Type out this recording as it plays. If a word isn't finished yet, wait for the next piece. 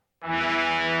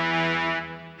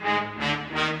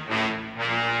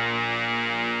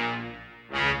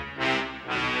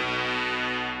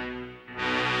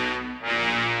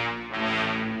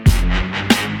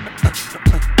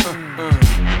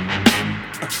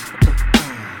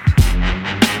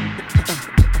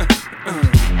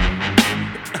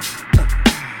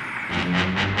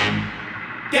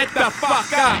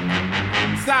fuck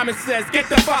up. Simon says, get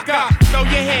the fuck up. Throw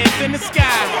your hands in the sky.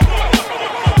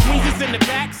 Weezer's in the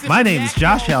back. My name's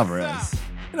Josh Alvarez.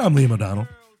 And I'm Liam O'Donnell.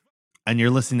 And you're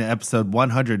listening to episode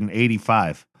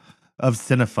 185 of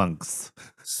Cinepunx.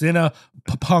 Cinepunx.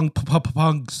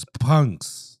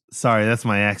 Sorry, that's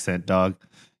my accent, dog.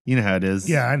 You know how it is.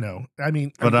 Yeah, I know. I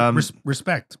mean,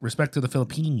 respect to the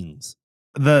Philippines.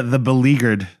 The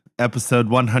beleaguered episode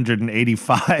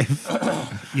 185.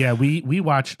 Yeah, we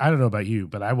watched, I don't know about you,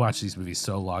 but I watched these movies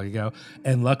so long ago.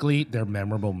 And luckily, they're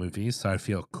memorable movies, so I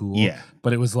feel cool. Yeah.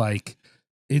 But it was like,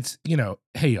 it's,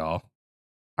 hey, y'all,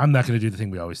 I'm not going to do the thing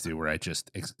we always do where I just,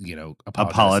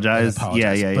 apologize.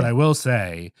 Yeah. But I will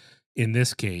say, in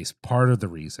this case, part of the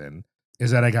reason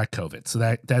is that I got COVID.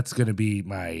 So that's going to be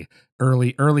my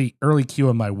early cue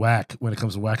on my whack when it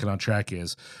comes to whacking on track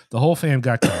is the whole fam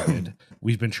got COVID.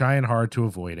 We've been trying hard to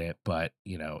avoid it, but,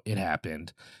 it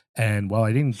happened. And while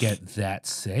I didn't get that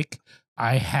sick,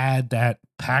 I had that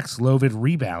Paxlovid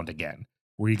rebound again,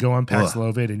 where you go on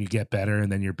Paxlovid and you get better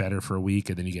and then you're better for a week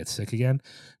and then you get sick again.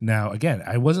 Now, again,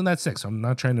 I wasn't that sick, so I'm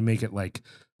not trying to make it like,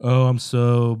 oh, I'm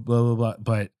so blah, blah, blah.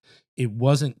 But it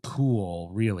wasn't cool,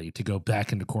 really, to go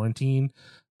back into quarantine,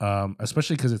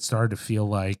 especially because it started to feel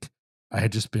like I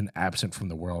had just been absent from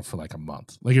the world for like a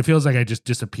month. Like, it feels like I just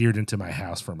disappeared into my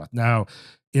house for a month. Now,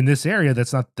 in this area,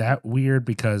 that's not that weird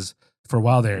because for a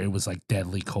while there, it was like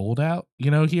deadly cold out,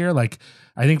 here. Like,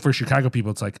 I think for Chicago people,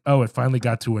 it's like, oh, it finally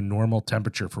got to a normal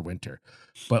temperature for winter.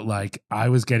 But like, I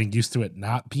was getting used to it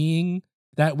not being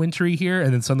that wintry here.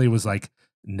 And then suddenly it was like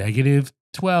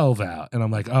 -12 out. And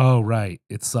I'm like, oh, right.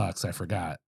 It sucks. I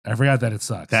forgot that it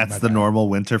sucks. That's the normal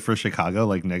winter for Chicago,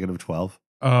 like -12.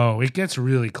 Oh, it gets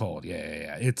really cold.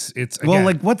 Yeah. It's again, well,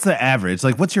 like, what's the average?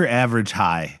 Like, what's your average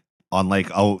high on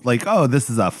oh, this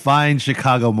is a fine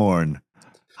Chicago morn.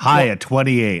 High at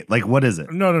 28. Like, what is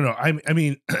it? No. I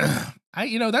mean,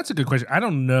 that's a good question. I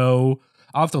don't know.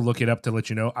 I'll have to look it up to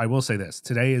let you know. I will say this.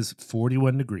 Today is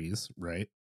 41 degrees, right?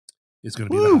 It's going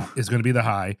to be the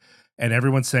high. And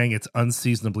everyone's saying it's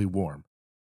unseasonably warm.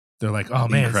 They're like, oh,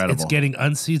 man, it's getting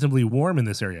unseasonably warm in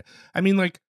this area. I mean,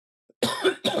 like,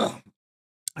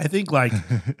 I think like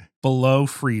below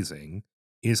freezing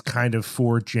is kind of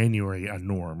for January a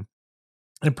norm.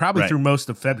 And probably through most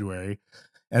of February.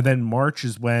 And then March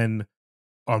is when,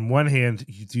 on one hand,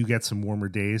 you do get some warmer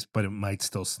days, but it might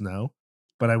still snow.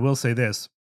 But I will say this.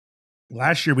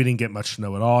 Last year, we didn't get much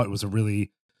snow at all. It was a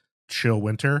really chill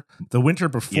winter. The winter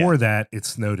before that, it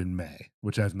snowed in May,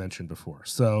 which I've mentioned before.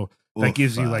 So that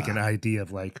gives you like an idea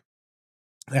of like,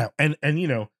 yeah. And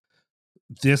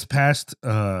this past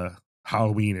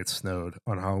Halloween, it snowed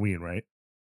on Halloween, right?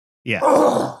 Yeah.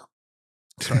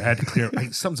 Sorry, I had to clear.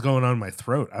 Something's going on in my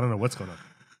throat. I don't know what's going on.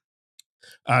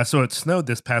 So it snowed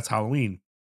this past Halloween,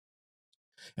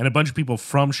 and a bunch of people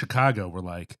from Chicago were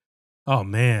like, oh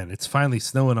man, it's finally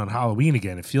snowing on Halloween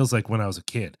again. It feels like when I was a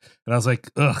kid. And I was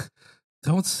like, ugh,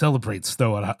 don't celebrate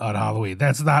snow on Halloween.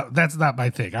 That's not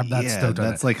my thing. I'm not stoked on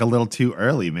that's like a little too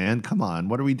early, man. Come on.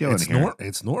 What are we doing here?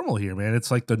 It's normal here, man. It's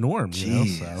like the norm,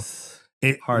 Jeez.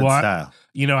 So hard style.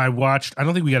 I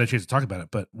don't think we got a chance to talk about it,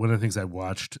 but one of the things I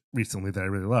watched recently that I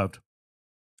really loved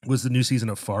was the new season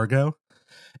of Fargo.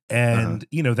 And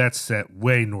that's set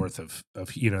way north of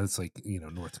it's like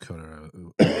North Dakota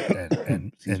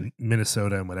and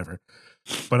Minnesota and whatever.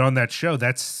 But on that show,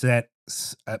 that's set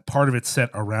part of it's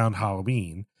set around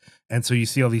Halloween, and so you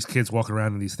see all these kids walking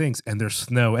around in these things, and there's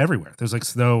snow everywhere. There's like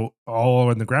snow all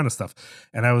over the ground and stuff.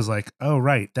 And I was like, oh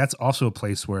right, that's also a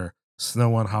place where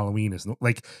snow on Halloween is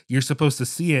like you're supposed to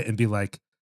see it and be like,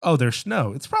 oh, there's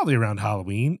snow. It's probably around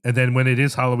Halloween. And then when it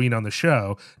is Halloween on the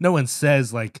show, no one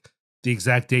says like the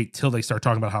exact date till they start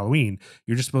talking about Halloween.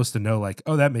 You're just supposed to know like,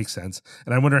 oh, that makes sense.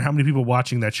 And I wonder how many people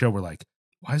watching that show were like,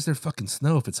 why is there fucking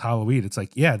snow if it's Halloween? It's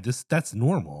like, yeah, that's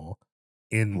normal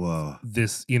in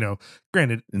this,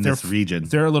 granted, in this region.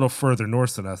 They're a little further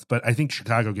north than us, but I think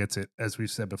Chicago gets it, as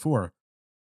we've said before,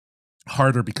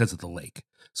 harder because of the lake.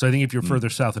 So I think if you're further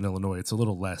south in Illinois, it's a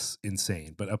little less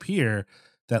insane. But up here,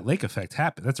 that lake effect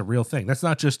happened. That's a real thing. That's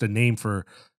not just a name for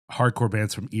hardcore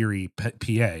bands from Erie,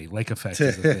 PA. Lake effect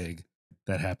is a thing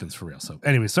that happens for real. So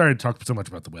anyway, sorry to talk so much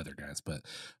about the weather, guys, but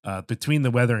between the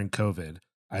weather and COVID,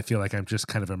 I feel like I'm just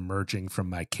kind of emerging from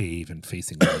my cave and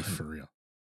facing life for real.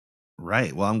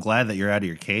 Right. Well, I'm glad that you're out of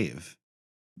your cave.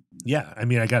 Yeah. I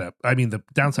mean, the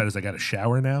downside is I got to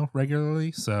shower now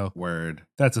regularly. So word.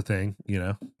 That's a thing,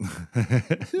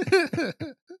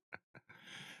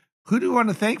 Who do you want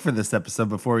to thank for this episode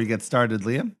before we get started,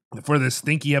 Liam? For this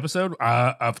stinky episode,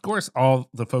 of course, all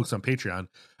the folks on Patreon.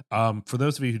 For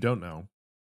those of you who don't know,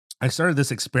 I started this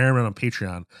experiment on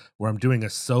Patreon where I'm doing a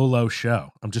solo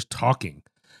show. I'm just talking.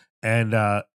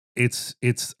 and it's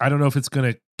I don't know if it's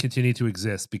going to continue to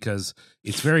exist because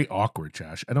it's very awkward,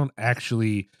 Josh. I don't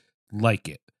actually like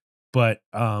it, but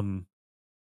I'm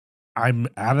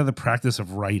out of the practice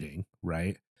of writing,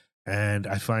 right? And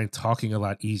I find talking a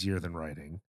lot easier than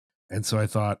writing. And so I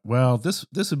thought, well, this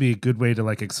would be a good way to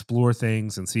like explore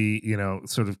things and see,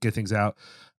 sort of get things out.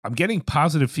 I'm getting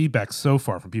positive feedback so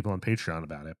far from people on Patreon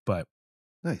about it, but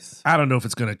Nice. I don't know if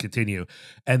it's going to continue.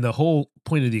 And the whole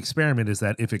point of the experiment is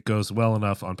that if it goes well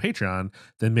enough on Patreon,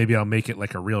 then maybe I'll make it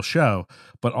like a real show.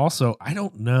 But also, I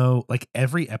don't know, like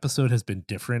every episode has been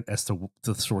different as to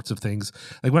the sorts of things.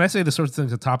 Like when I say the sorts of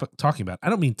things I'm talking about, I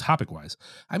don't mean topic wise.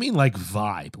 I mean like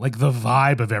vibe. Like the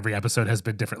vibe of every episode has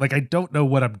been different. Like I don't know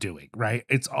what I'm doing, right?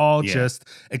 It's all just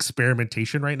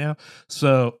experimentation right now.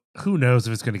 So who knows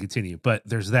if it's going to continue, but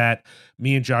there's that.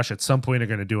 Me and Josh at some point are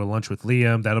going to do a lunch with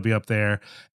Liam. That'll be up there.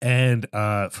 And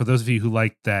for those of you who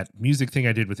like that music thing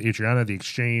I did with Adriana, The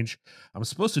Exchange, I'm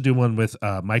supposed to do one with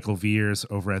Michael Veers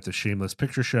over at the Shameless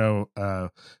Picture Show.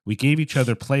 We gave each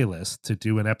other playlists to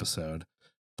do an episode,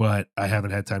 but I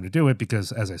haven't had time to do it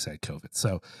because, as I said, COVID.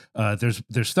 So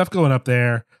there's stuff going up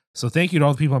there. So thank you to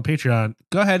all the people on Patreon.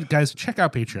 Go ahead, guys, check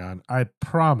out Patreon. I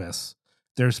promise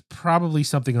there's probably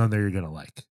something on there you're going to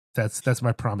like. That's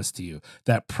my promise to you,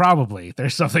 that probably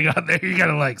there's something on there you're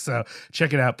gonna like. So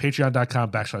check it out,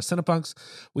 patreon.com/Cinepunx.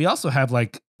 We also have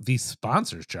like these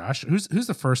sponsors, Josh. Who's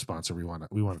the first sponsor we want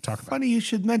to talk about? Funny you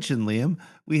should mention, Liam.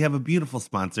 We have a beautiful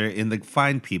sponsor in the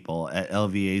fine people at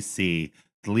LVAC,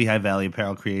 the Lehigh Valley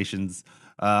Apparel Creations.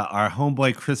 Our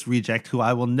homeboy Chris Reject, who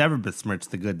I will never besmirch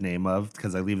the good name of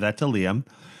because I leave that to Liam,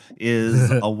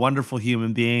 is a wonderful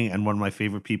human being and one of my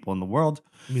favorite people in the world.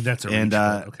 I mean, that's a reach,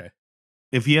 but okay.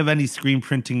 If you have any screen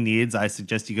printing needs, I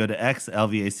suggest you go to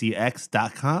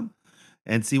lvacx.com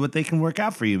and see what they can work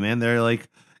out for you, man. They're like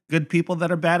good people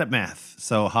that are bad at math.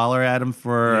 So holler at them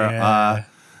for,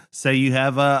 say you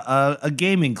have a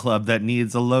gaming club that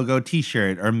needs a logo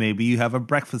t-shirt, or maybe you have a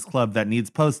breakfast club that needs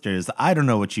posters. I don't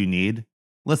know what you need.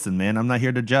 Listen, man, I'm not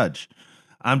here to judge.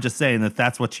 I'm just saying that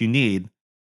that's what you need.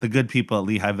 The good people at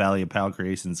Lehigh Valley Apparel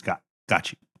Creations got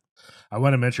you. I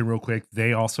want to mention real quick,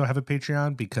 they also have a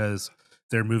Patreon because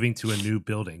they're moving to a new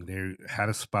building. They had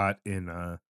a spot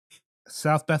in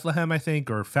South Bethlehem, I think,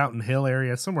 or Fountain Hill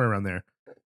area, somewhere around there.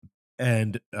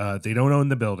 And they don't own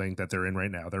the building that they're in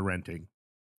right now. They're renting.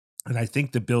 And I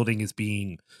think the building is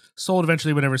being sold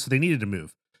eventually, whatever. So they needed to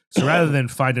move. So rather than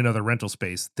find another rental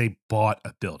space, they bought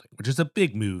a building, which is a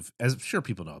big move, as I'm sure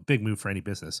people know, a big move for any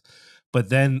business. But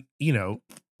then,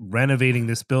 renovating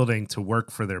this building to work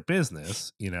for their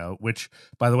business, which,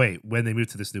 by the way, when they move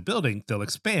to this new building, they'll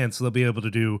expand. So they'll be able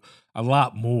to do a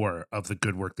lot more of the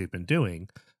good work they've been doing.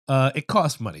 It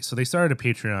costs money. So they started a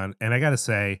Patreon. And I got to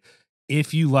say,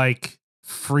 if you like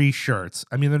free shirts,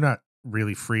 I mean, they're not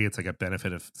really free. It's like a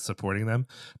benefit of supporting them.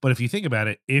 But if you think about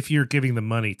it, if you're giving them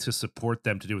money to support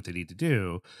them to do what they need to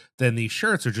do, then these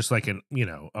shirts are just like a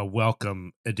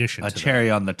welcome addition. A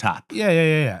cherry on the top.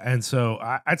 Yeah. And so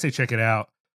I'd say check it out.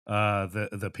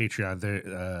 The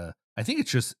Patreon. I think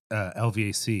it's just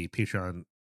LVAC,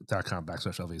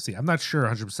 patreon.com/LVAC. I'm not sure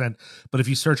 100%, but if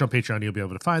you search on Patreon, you'll be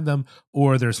able to find them,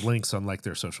 or there's links on like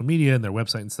their social media and their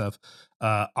website and stuff.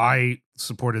 I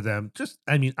supported them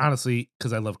honestly,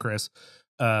 because I love Chris,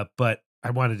 but I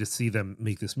wanted to see them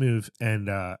make this move, and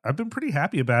I've been pretty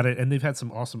happy about it. And they've had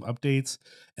some awesome updates,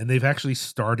 and they've actually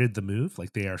started the move.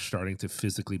 Like they are starting to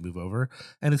physically move over,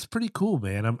 and it's pretty cool,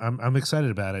 man. I'm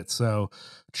excited about it. So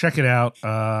check it out.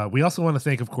 We also want to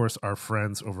thank, of course, our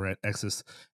friends over at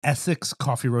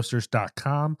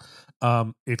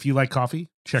EssexCoffeeRoasters.com. If you like coffee,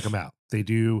 check them out. They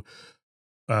do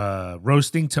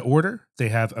roasting to order. They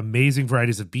have amazing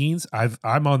varieties of beans.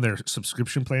 I'm on their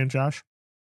subscription plan, Josh.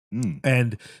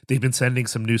 And they've been sending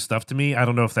some new stuff to me. I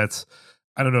don't know if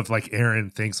like Aaron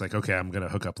thinks like, okay, I'm going to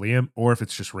hook up Liam, or if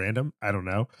it's just random. I don't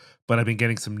know. But I've been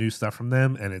getting some new stuff from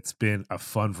them, and it's been a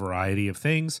fun variety of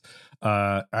things.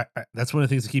 That's one of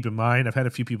the things to keep in mind. I've had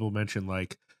a few people mention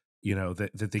like,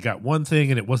 that they got one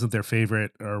thing and it wasn't their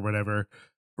favorite or whatever.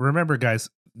 Remember, guys,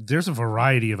 there's a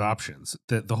variety of options.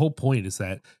 The whole point is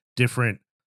that different,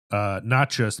 not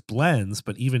just blends,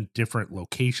 but even different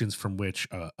locations from which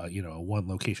a one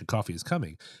location coffee is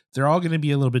coming. They're all going to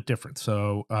be a little bit different.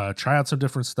 So try out some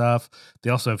different stuff. They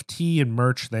also have tea and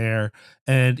merch there.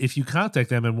 And if you contact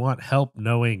them and want help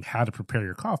knowing how to prepare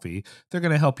your coffee, they're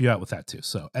going to help you out with that too.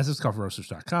 So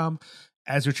EssexCoffeeRoasters.com.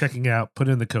 As you're checking out, put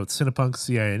in the code Cinepunx,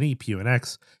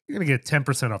 CINEPUNX. You're going to get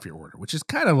 10% off your order, which is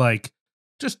kind of like,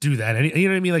 just do that. You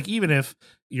know what I mean? Like, even if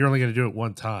you're only going to do it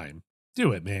one time,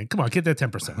 Do it, man. Come on, get that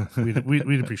 10% off.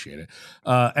 We'd appreciate it.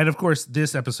 And of course,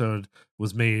 this episode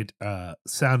was made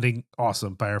sounding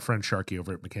awesome by our friend Sharky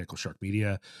over at Mechanical Shark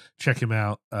Media. Check him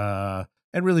out.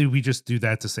 And really, we just do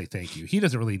that to say thank you. He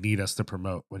doesn't really need us to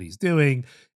promote what he's doing.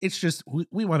 It's just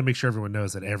we want to make sure everyone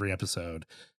knows that every episode,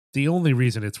 the only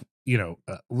reason it's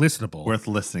listenable, Worth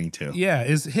listening to. yeah,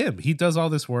 is him. He does all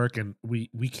this work, and we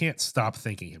can't stop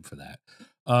thanking him for that.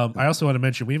 I also want to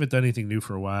mention we haven't done anything new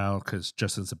for a while because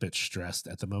Justin's a bit stressed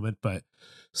at the moment, but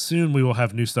soon we will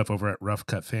have new stuff over at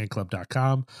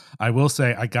roughcutfanclub.com. I will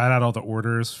say I got out all the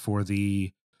orders for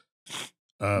the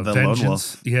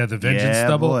Vengeance. Yeah, the Vengeance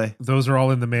double. Boy. Those are all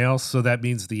in the mail, so that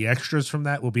means the extras from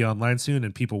that will be online soon,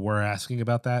 and people were asking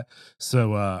about that.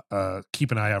 So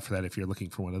keep an eye out for that if you're looking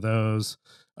for one of those.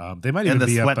 They might even And the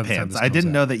be up by the time sweatpants. this I comes didn't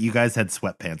out. know that you guys had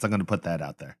sweatpants. I'm going to put that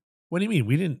out there. What do you mean?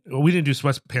 We didn't do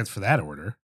sweatpants for that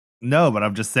order. No, but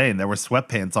I'm just saying there were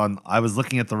sweatpants on. I was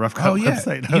looking at the Rough Cut Oh yeah,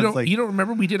 website. you don't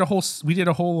remember? We did a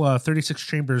whole 36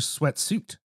 chambers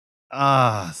sweatsuit.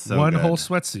 So one good. whole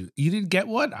sweatsuit. You didn't get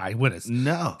one? I would have.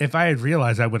 No. If I had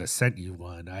realized, I would have sent you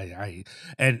one.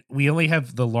 And we only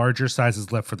have the larger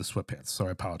sizes left for the sweatpants, so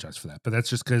I apologize for that. But that's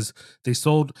just because they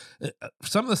sold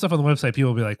some of the stuff on the website.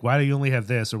 People will be like, "Why do you only have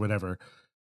this?" or whatever.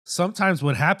 Sometimes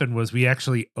what happened was we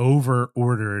actually over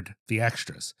ordered the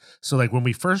extras. So like when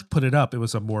we first put it up, it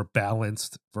was a more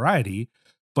balanced variety,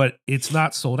 but it's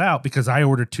not sold out because I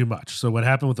ordered too much. So what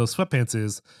happened with those sweatpants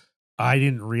is I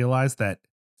didn't realize that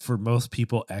for most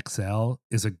people, XL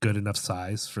is a good enough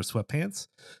size for sweatpants.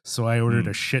 So I ordered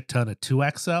a shit ton of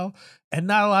 2XL, and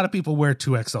not a lot of people wear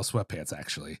 2XL sweatpants,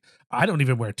 actually. I don't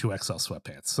even wear 2XL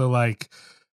sweatpants. So like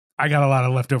I got a lot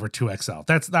of leftover 2XL.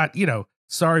 That's not,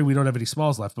 sorry, we don't have any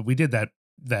smalls left, but we did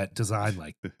that design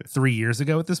like 3 years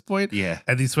ago at this point. Yeah.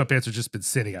 And these sweatpants have just been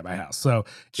sitting at my house. So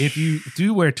if you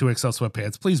do wear 2XL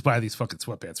sweatpants, please buy these fucking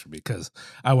sweatpants for me because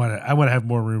I want to have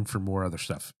more room for more other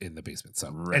stuff in the basement.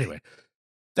 So Anyway,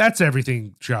 that's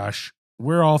everything, Josh.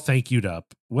 We're all thank you'd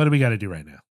up. What do we got to do right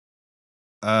now?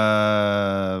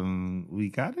 We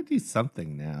got to do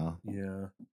something now. Yeah.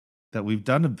 That we've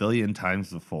done a billion times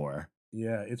before.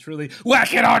 Yeah, it's really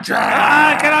whack it on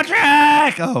track. Get on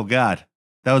track. Oh God,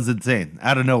 that was insane.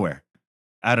 Out of nowhere.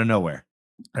 I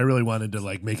really wanted to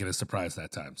like make it a surprise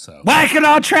that time. So whack it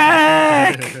on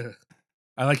track.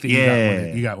 I like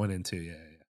that you got one in too. Yeah.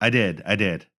 I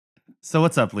did. So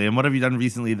what's up, Liam? What have you done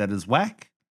recently that is whack?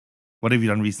 What have you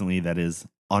done recently that is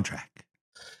on track?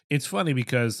 It's funny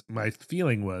because my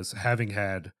feeling was having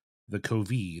had the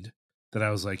COVID that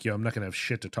I was like, I'm not going to have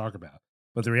shit to talk about.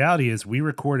 But the reality is we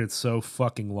recorded so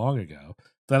fucking long ago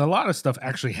that a lot of stuff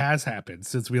actually has happened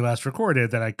since we last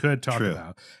recorded that I could talk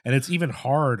about. And it's even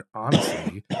hard,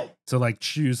 honestly, to like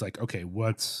choose like, okay,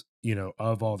 what's,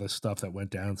 of all this stuff that went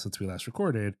down since we last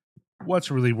recorded,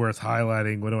 what's really worth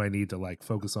highlighting? What do I need to like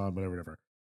focus on? Whatever.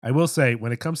 I will say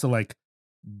when it comes to like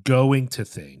going to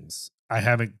things, I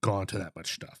haven't gone to that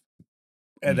much stuff.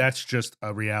 And that's just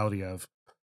a reality of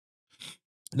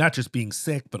not just being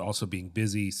sick, but also being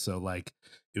busy. So like,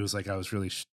 it was like, I was really,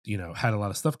 had a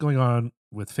lot of stuff going on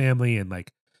with family, and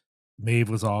like Maeve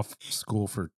was off school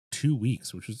for 2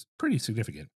 weeks, which was pretty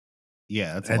significant.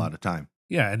 Yeah. That's a lot of time.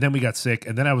 Yeah. And then we got sick,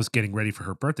 and then I was getting ready for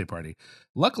her birthday party.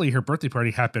 Luckily her birthday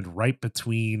party happened right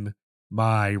between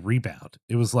my rebound.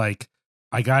 It was like,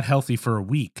 I got healthy for a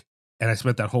week and I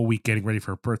spent that whole week getting ready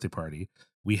for her birthday party.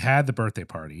 We had the birthday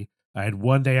party. I had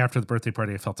one day after the birthday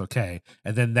party, I felt okay.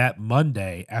 And then that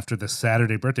Monday after the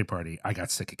Saturday birthday party, I got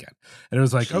sick again. And it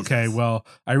was like, okay, well,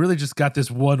 I really just got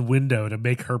this one window to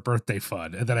make her birthday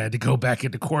fun. And then I had to go back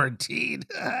into quarantine.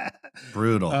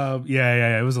 Brutal.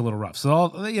 Yeah. It was a little rough. So,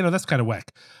 that's kind of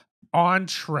whack. On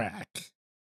track.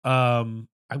 I'm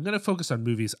going to focus on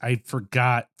movies. I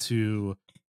forgot to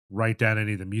write down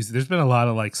any of the music. There's been a lot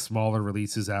of like smaller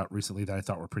releases out recently that I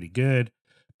thought were pretty good.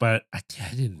 But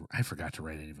I forgot to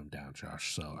write any of them down,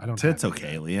 Josh. So I don't. It's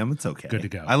okay, Liam. It's okay. Good to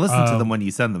go. I listen to them when you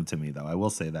send them to me, though. I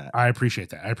will say that. I appreciate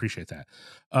that.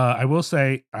 I will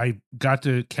say I got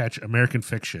to catch American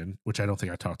Fiction, which I don't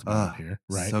think I talked about here.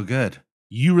 Right? So good.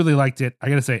 You really liked it. I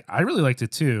got to say, I really liked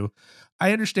it too.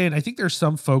 I understand. I think there's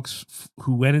some folks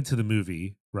who went into the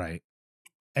movie, right,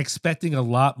 expecting a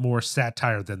lot more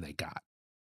satire than they got.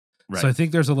 Right. So I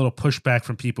think there's a little pushback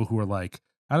from people who are like,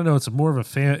 I don't know, it's more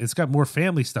of it's got more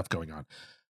family stuff going on.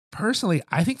 Personally,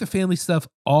 I think the family stuff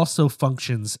also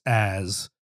functions as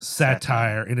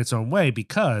satire in its own way,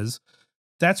 because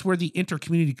that's where the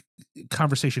intercommunity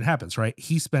conversation happens, right?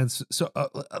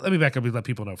 Let me back up and let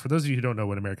people know. For those of you who don't know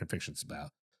what American Fiction's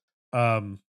about,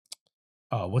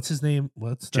 what's his name?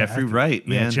 Jeffrey Wright,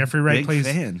 man. Yeah, Jeffrey Wright Big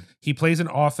fan. He plays an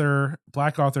author,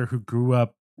 black author who grew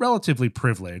up relatively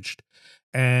privileged,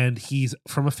 and he's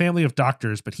from a family of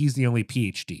doctors, but he's the only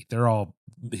PhD. They're all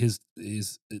his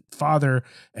father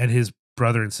and his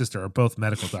brother and sister are both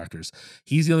medical doctors.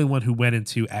 He's the only one who went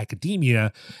into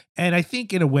academia, and I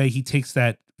think in a way he takes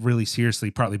that really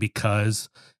seriously, partly because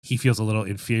he feels a little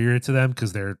inferior to them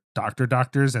because they're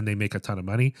doctors and they make a ton of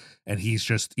money, and he's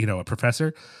just, you know, a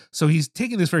professor. So he's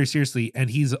taking this very seriously, and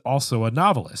he's also a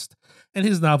novelist, and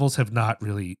his novels have not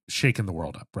really shaken the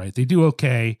world up, right? They do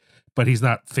okay, but he's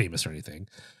not famous or anything.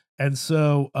 And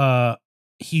so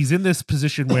he's in this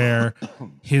position where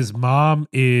his mom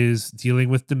is dealing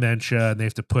with dementia and they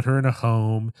have to put her in a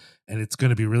home, and it's going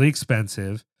to be really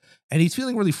expensive. And he's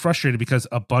feeling really frustrated because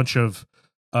a bunch of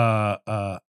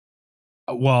a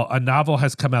novel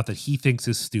has come out that he thinks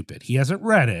is stupid. He hasn't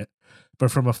read it, but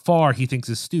from afar he thinks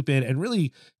is stupid and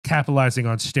really capitalizing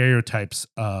on stereotypes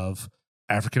of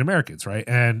African Americans, right?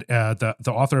 And the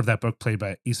author of that book, played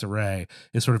by Issa Rae,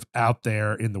 is sort of out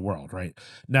there in the world, right?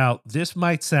 Now, this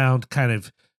might sound kind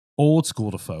of old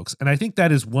school to folks, and I think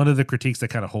that is one of the critiques that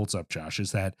kind of holds up, Josh,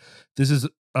 is that this is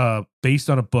based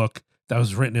on a book that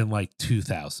was written in like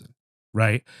 2000,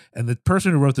 right? And the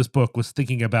person who wrote this book was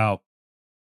thinking about,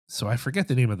 so I forget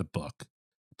the name of the book,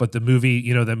 but the movie,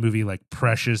 you know, that movie like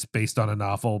Precious, based on a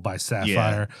novel by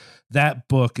Sapphire, that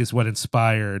book is what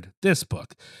inspired this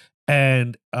book.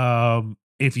 And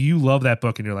if you love that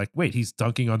book and you're like, wait, he's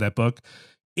dunking on that book,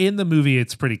 in the movie,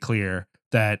 it's pretty clear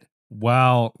that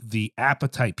while the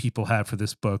appetite people have for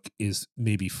this book is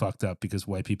maybe fucked up because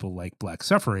white people like black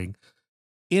suffering,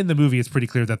 in the movie, it's pretty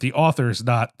clear that the author is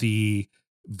not the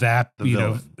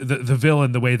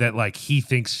villain, the way that like he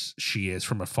thinks she is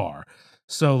from afar.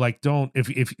 So like, don't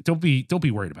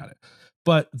be worried about it.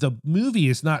 But the movie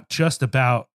is not just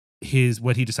about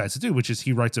what he decides to do, which is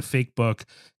he writes a fake book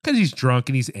because he's drunk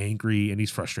and he's angry and he's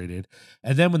frustrated.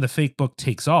 And then when the fake book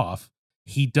takes off,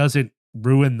 he doesn't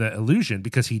ruin the illusion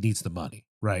because he needs the money,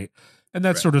 right? And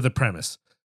that's sort of the premise.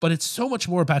 But it's so much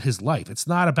more about his life. It's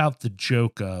not about the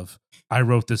joke of, I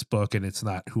wrote this book and it's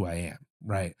not who I am,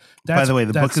 right? By the way,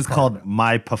 the book is called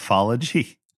My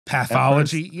Pathology.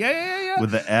 Pathology. Yeah.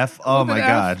 With the F. Oh my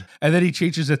God. And then he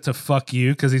changes it to fuck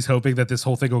you because he's hoping that this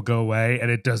whole thing will go away,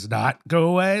 and it does not go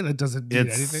away. That doesn't mean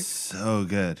anything. It's so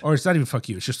good. Or it's not even fuck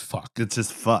you. It's just fuck. It's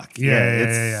just fuck.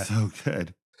 Yeah. So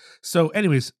good. So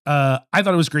anyways, I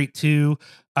thought it was great too.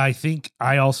 I think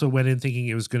I also went in thinking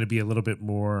it was going to be a little bit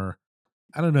more,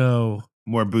 I don't know.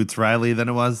 More Boots Riley than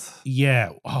it was?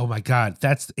 Yeah. Oh my God.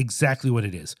 That's exactly what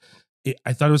it is.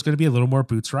 I thought it was going to be a little more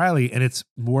Boots Riley, and it's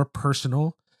more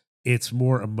personal. It's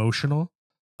more emotional,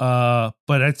 but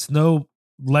it's no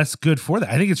less good for that.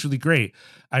 I think it's really great.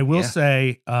 I will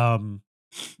say,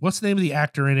 what's the name of the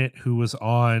actor in it who was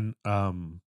on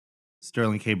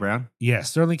Sterling K. Brown? Yeah,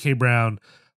 Sterling K. Brown.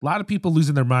 A lot of people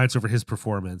losing their minds over his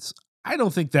performance. I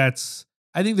think it's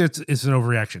an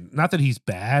overreaction. Not that he's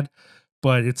bad,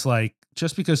 but it's like,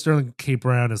 just because Sterling K.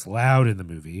 Brown is loud in the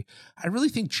movie, I really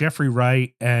think Jeffrey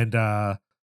Wright and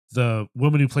the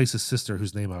woman who plays his sister,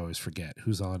 whose name I always forget,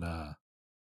 who's on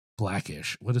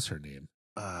Blackish. What is her name?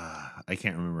 I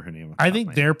can't remember her name. I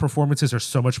think their performances are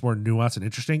so much more nuanced and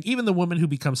interesting. Even the woman who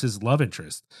becomes his love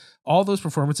interest, all those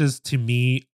performances to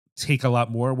me take a lot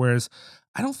more. Whereas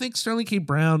I don't think Sterling K.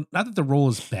 Brown, not that the role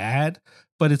is bad,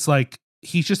 but it's like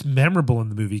he's just memorable in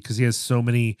the movie because he has so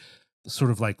many sort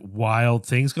of like wild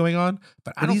things going on.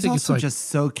 But I don't think it's like just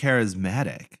so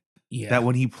charismatic. Yeah. That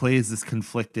when he plays this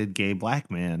conflicted gay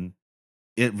black man,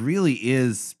 it really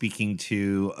is speaking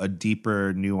to a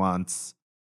deeper nuance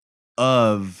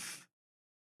of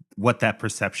what that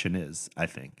perception is, I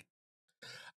think.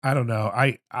 I don't know.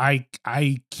 I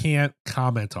can't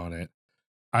comment on it.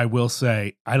 I will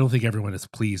say I don't think everyone is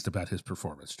pleased about his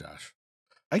performance, Josh.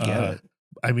 I get it.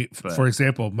 I mean, for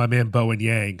example, my man Bowen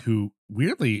Yang, who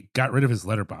weirdly got rid of his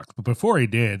letterbox, but before he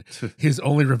did, his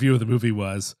only review of the movie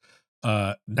was,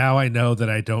 now I know that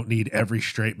I don't need every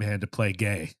straight man to play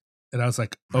gay. And I was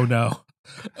like, oh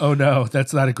no,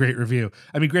 that's not a great review.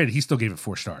 I mean, granted, he still gave it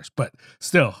 4 stars, but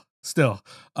still.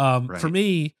 For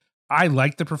me, I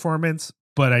like the performance,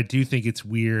 but I do think it's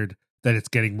weird that it's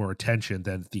getting more attention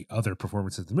than the other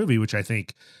performances in the movie, which I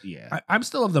think, I'm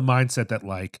still of the mindset that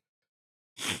like,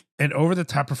 an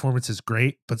over-the-top performance is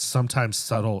great, but sometimes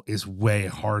subtle is way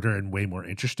harder and way more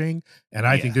interesting. And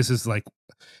I think this is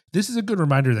a good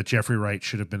reminder that Jeffrey Wright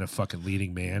should have been a fucking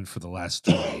leading man for the last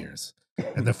 20 years.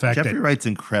 And the fact Jeffrey Wright's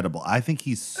incredible. I think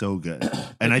he's so good.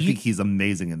 And I think he's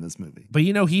amazing in this movie. But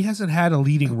he hasn't had a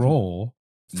leading role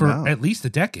for at least a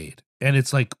decade. And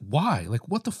it's like, why? Like,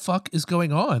 what the fuck is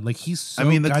going on? Like, he's so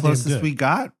the closest good. we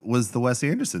got was the Wes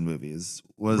Anderson movies.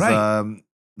 Was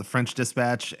The French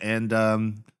Dispatch, and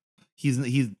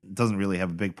he doesn't really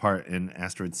have a big part in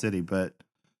Asteroid City, but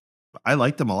I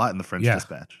liked him a lot in The French Yeah.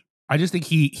 Dispatch. I just think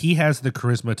he has the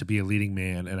charisma to be a leading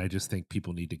man, and I just think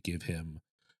people need to give him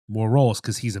more roles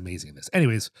because he's amazing in this.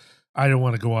 Anyways, I don't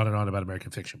want to go on and on about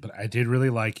American Fiction, but I did really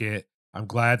like it. I'm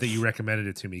glad that you recommended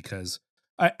it to me because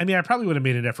I mean, I probably would have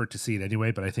made an effort to see it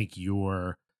anyway, but I think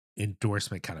your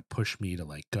endorsement kind of pushed me to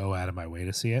like go out of my way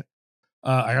to see it.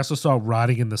 I also saw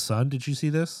Rotting in the Sun. Did you see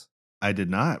this? I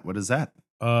did not. What is that?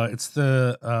 It's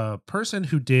the person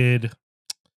who did.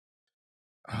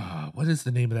 What is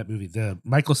the name of that movie? The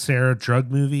Michael Cera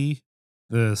drug movie,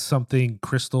 the something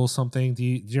crystal something.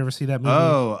 Did you ever see that movie?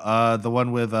 Oh, the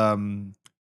one with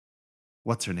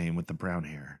what's her name with the brown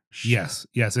hair? Shit.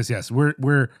 Yes.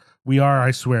 We are, I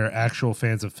swear, actual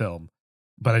fans of film,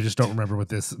 but I just don't remember what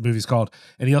this movie's called.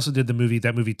 And he also did that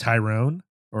movie Tyrone,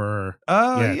 or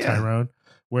Tyrone,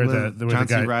 where with the John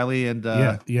C. guy, Riley and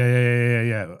yeah.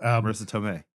 Marissa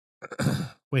Tomei.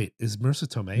 Wait, is Marissa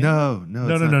Tomei? No.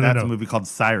 That's no. a movie called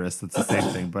Cyrus. That's the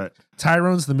same thing, but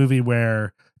Tyrone's the movie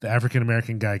where the African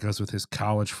American guy goes with his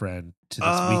college friend to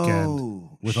this weekend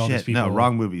with all these people. No,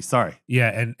 wrong movie. Sorry.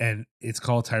 Yeah, and it's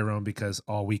called Tyrone because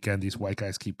all weekend these white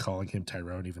guys keep calling him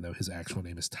Tyrone, even though his actual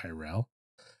name is Tyrell.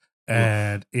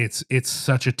 And it's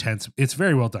such a tense. It's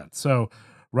very well done. So,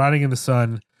 Rotting in the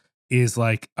Sun is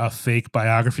like a fake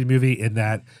biography movie in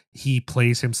that he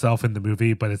plays himself in the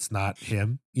movie, but it's not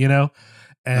him, you know?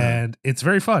 And it's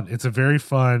very fun. It's a very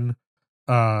fun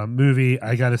movie.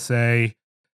 I gotta say,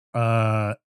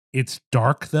 it's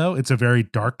dark though. It's a very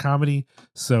dark comedy.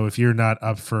 So if you're not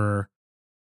up for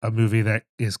a movie that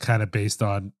is kind of based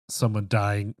on someone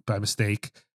dying by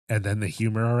mistake and then the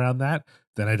humor around that,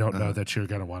 then I don't know that you're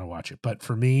gonna want to watch it. But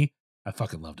for me, I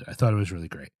fucking loved it. I thought it was really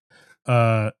great.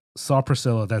 Saw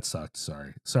Priscilla, that sucked.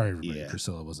 Sorry everybody. Yeah.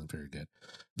 Priscilla wasn't very good.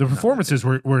 The performances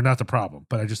were not the problem,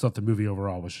 but I just thought the movie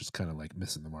overall was just kind of like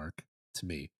missing the mark to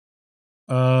me.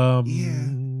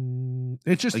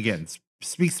 It just again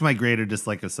speaks to my greater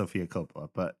dislike of Sofia Coppola,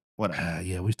 but whatever.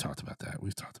 Yeah, we've talked about that.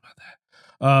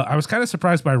 I was kind of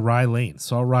surprised by Rye Lane.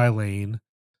 Saw Rye Lane.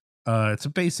 It's a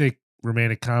basic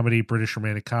romantic comedy, British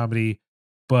romantic comedy,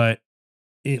 but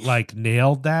it like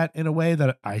nailed that in a way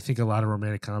that I think a lot of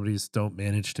romantic comedies don't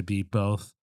manage to be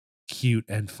both cute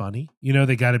and funny. You know,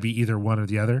 they got to be either one or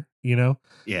the other, you know?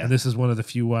 Yeah. And this is one of the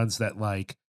few ones that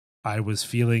like I was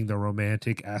feeling the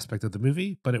romantic aspect of the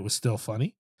movie, but it was still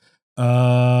funny.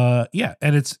 Yeah,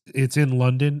 and it's in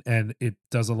London and it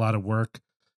does a lot of work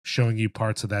showing you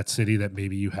parts of that city that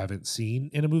maybe you haven't seen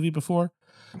in a movie before.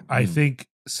 I think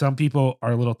some people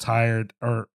are a little tired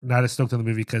or not as stoked on the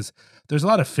movie because there's a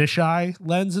lot of fisheye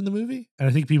lens in the movie, and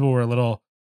I think people were a little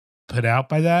put out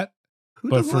by that. Who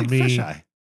but doesn't for like me, fisheye?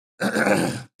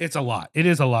 it's a lot. It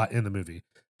is a lot in the movie,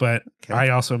 but Okay. I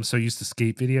also am so used to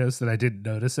skate videos that I didn't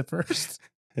notice at first.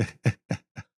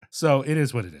 So it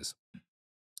is what it is.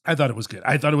 I thought it was good.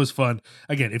 I thought it was fun.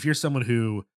 Again, if you're someone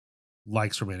who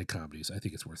likes romantic comedies, I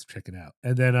think it's worth checking out.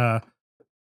 And then I'm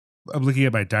looking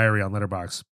at my diary on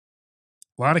Letterboxd.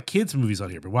 A lot of kids' movies on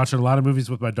here. Been watching a lot of movies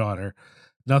with my daughter.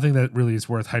 Nothing that really is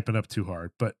worth hyping up too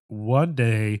hard. But one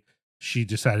day she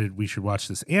decided we should watch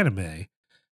this anime.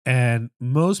 And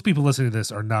most people listening to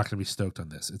this are not going to be stoked on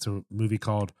this. It's a movie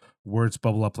called Words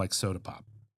Bubble Up Like Soda Pop.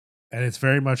 And it's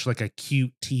very much like a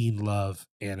cute teen love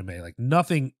anime. Like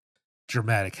nothing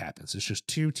dramatic happens. It's just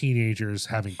two teenagers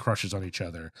having crushes on each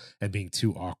other and being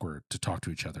too awkward to talk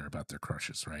to each other about their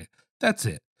crushes, right? That's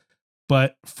it.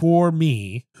 But for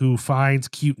me, who finds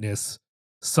cuteness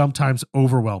sometimes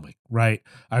overwhelming, right?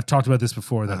 I've talked about this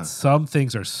before that some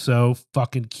things are so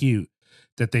fucking cute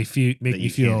that they make me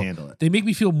feel they make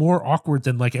me feel more awkward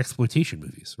than like exploitation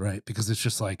movies, right? Because it's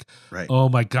just like, oh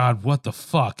my God, what the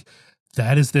fuck?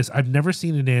 That is this. I've never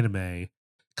seen an anime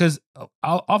because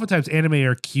oftentimes anime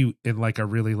are cute in like a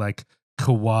really like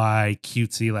kawaii,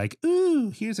 cutesy, like, ooh,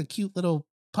 here's a cute little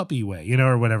puppy way, you know,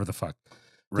 or whatever the fuck.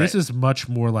 Right. This is much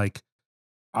more like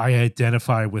I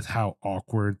identify with how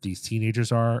awkward these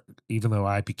teenagers are, even though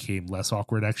I became less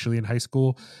awkward actually in high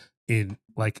school. In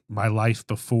like my life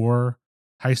before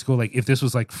high school, like if this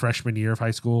was like freshman year of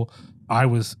high school, I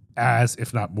was as,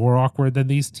 if not more awkward than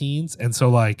these teens. And so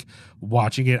like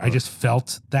watching it, I just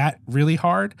felt that really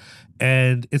hard.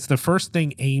 And it's the first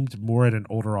thing aimed more at an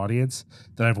older audience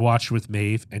that I've watched with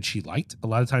Maeve, and she liked. A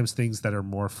lot of times things that are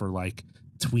more for like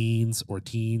tweens or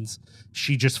teens,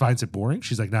 she just finds it boring.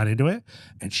 She's like not into it,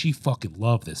 and she fucking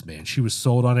loved this, man. She was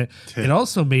sold on it. It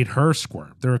also made her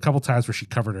squirm. There were a couple times where she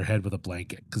covered her head with a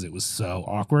blanket because it was so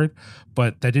awkward,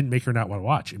 but that didn't make her not want to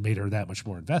watch. It made her that much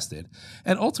more invested.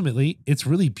 And ultimately, it's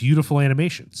really beautiful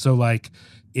animation. So like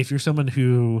if you're someone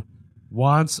who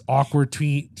wants awkward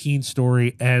teen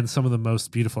story and some of the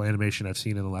most beautiful animation I've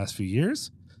seen in the last few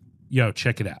years, yo,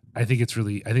 check it out. I think it's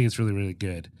really really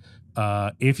good.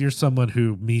 If you're someone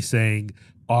who me saying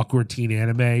awkward teen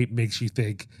anime makes you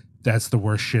think that's the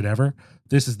worst shit ever,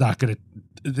 this is not gonna.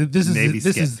 This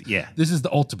is the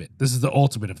ultimate. This is the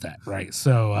ultimate of that, right?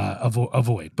 So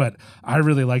avoid. But I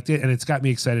really liked it, and it's got me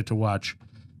excited to watch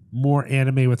more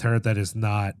anime with her that is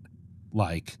not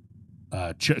like.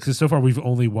 Because so far we've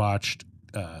only watched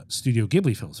Studio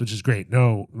Ghibli films, which is great.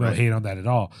 No hate on that at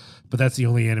all. But that's the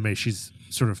only anime she's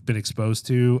sort of been exposed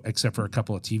to, except for a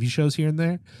couple of TV shows here and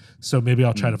there. So maybe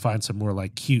I'll try to find some more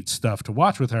like cute stuff to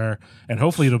watch with her, and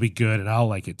hopefully it'll be good, and I'll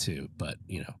like it too. But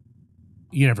you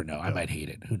never know. I might hate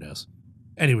it. Who knows?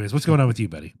 Anyways, what's going on with you,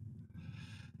 buddy?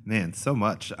 Man, so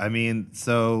much. I mean,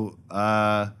 so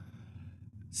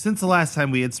since the last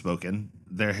time we had spoken,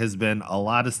 there has been a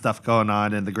lot of stuff going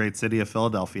on in the great city of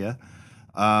Philadelphia.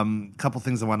 Couple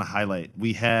things I want to highlight.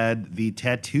 We had the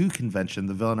tattoo convention,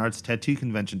 the Villain Arts Tattoo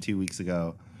Convention 2 weeks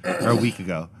ago, or a week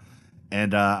ago.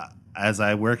 And as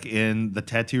I work in the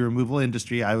tattoo removal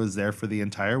industry, I was there for the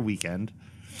entire weekend.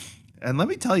 And let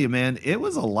me tell you, man, it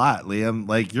was a lot, Liam.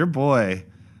 Like, your boy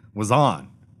was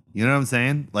on. You know what I'm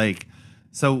saying? Like,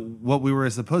 so what we were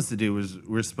supposed to do was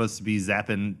we're supposed to be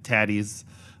zapping tatties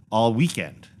all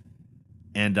weekend.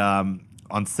 And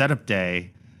on setup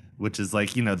day, which is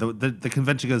like, the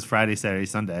convention goes Friday, Saturday,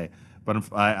 Sunday.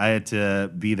 But I had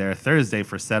to be there Thursday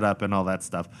for setup and all that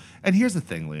stuff. And here's the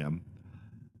thing, Liam.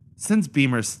 Since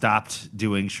Beamer stopped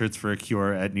doing Shirts for a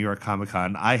Cure at New York Comic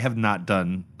Con, I have not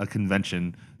done a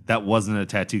convention that wasn't a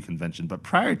tattoo convention. But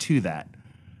prior to that,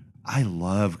 I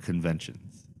love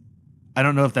conventions. I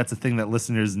don't know if that's a thing that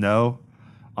listeners know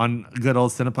on good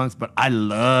old Cinepunx, but I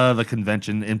love a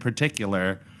convention in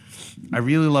particular. I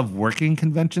really love working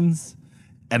conventions,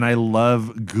 and I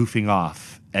love goofing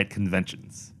off at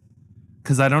conventions.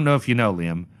 Because I don't know if you know,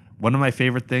 Liam, one of my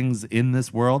favorite things in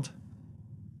this world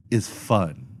is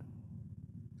fun.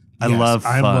 I love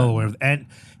fun. I'm well aware of that.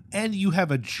 And you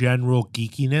have a general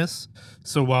geekiness.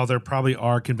 So while there probably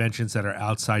are conventions that are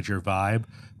outside your vibe,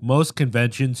 most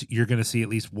conventions you're going to see at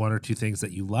least one or two things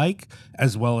that you like,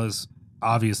 as well as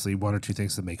obviously one or two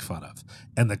things to make fun of.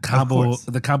 And the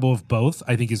combo of both,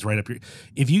 I think, is right up here.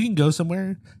 If you can go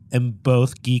somewhere and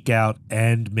both geek out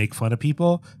and make fun of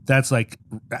people, that's like,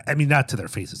 I mean, not to their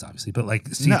faces, obviously, but like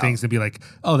see things and be like,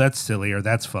 oh, that's silly or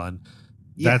that's fun.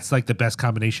 Yeah. That's like the best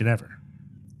combination ever.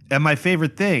 And my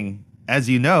favorite thing, as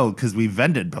you know, because we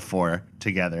vended before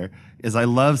together, is I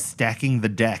love stacking the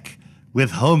deck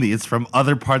with homies from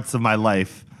other parts of my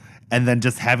life and then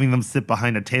just having them sit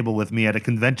behind a table with me at a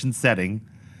convention setting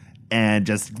and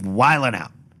just wiling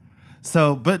out.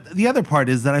 So, but the other part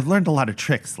is that I've learned a lot of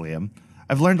tricks, Liam.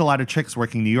 I've learned a lot of tricks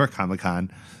working New York Comic Con,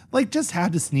 like just how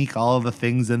to sneak all of the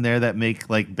things in there that make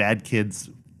like bad kids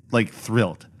like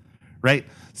thrilled, right?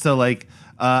 So like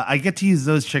I get to use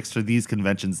those tricks for these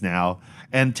conventions now,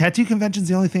 and tattoo convention's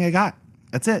the only thing I got.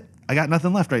 That's it. I got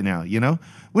nothing left right now,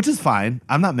 which is fine.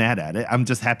 I'm not mad at it. I'm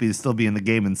just happy to still be in the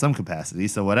game in some capacity,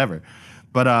 so whatever.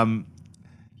 But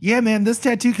yeah, man, this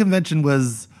tattoo convention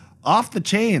was off the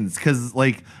chains because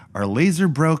like our laser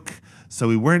broke, so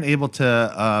we weren't able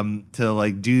to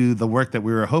like do the work that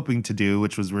we were hoping to do,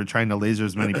 which was we're trying to laser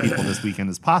as many people this weekend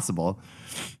as possible.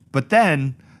 But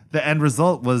then the end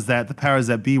result was that the powers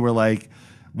that be were like,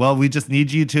 well, we just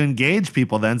need you to engage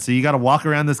people then, so you got to walk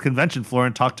around this convention floor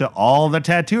and talk to all the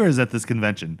tattooers at this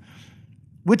convention.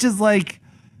 Which is like,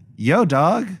 yo,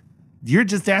 dog, you're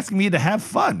just asking me to have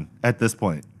fun at this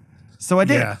point. So I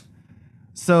did. Yeah.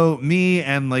 So me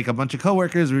and like a bunch of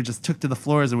coworkers, we just took to the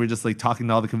floors and we were just like talking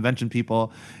to all the convention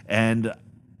people. And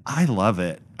I love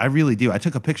it. I really do. I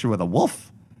took a picture with a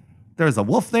wolf. There was a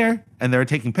wolf there and they were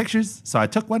taking pictures. So I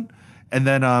took one. And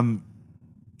then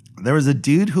there was a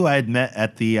dude who I had met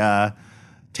at the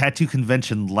tattoo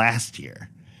convention last year.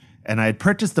 And I had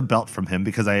purchased a belt from him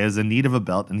because I was in need of a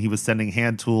belt, and he was selling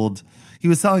hand-tooled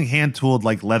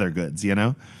like leather goods,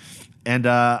 And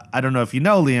I don't know if you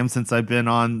know, Liam, since I've been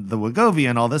on the Wegovy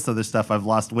and all this other stuff, I've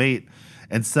lost weight.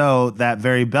 And so that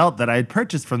very belt that I had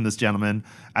purchased from this gentleman,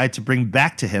 I had to bring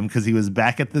back to him because he was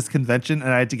back at this convention,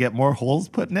 and I had to get more holes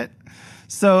put in it.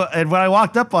 So, and when I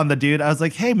walked up on the dude, I was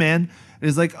like, hey, man. And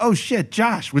he's like, oh, shit,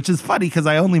 Josh, which is funny because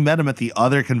I only met him at the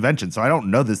other convention, so I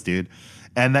don't know this dude.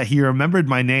 And that he remembered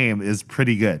my name is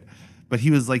pretty good. But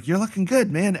he was like, you're looking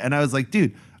good, man. And I was like,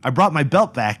 dude, I brought my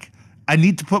belt back. I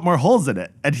need to put more holes in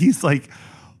it. And he's like,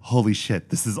 holy shit,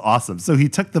 this is awesome. So he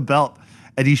took the belt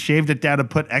and he shaved it down and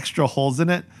put extra holes in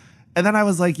it. And then I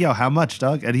was like, yo, how much,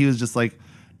 dog? And he was just like,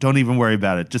 don't even worry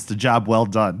about it. Just a job well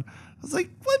done. I was like,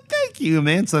 what? Thank you,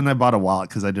 man. So then I bought a wallet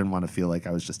because I didn't want to feel like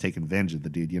I was just taking advantage of the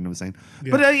dude. You know what I'm saying?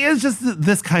 Yeah. But it's just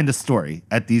this kind of story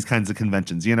at these kinds of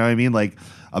conventions. You know what I mean? Like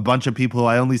a bunch of people who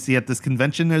I only see at this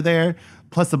convention are there,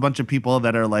 plus a bunch of people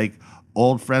that are like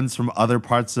old friends from other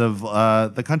parts of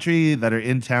the country that are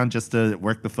in town just to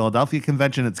work the Philadelphia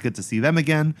convention. It's good to see them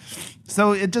again.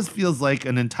 So it just feels like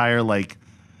an entire like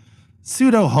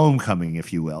pseudo homecoming,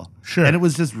 if you will. Sure. And it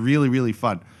was just really, really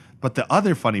fun. But the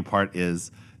other funny part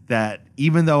is that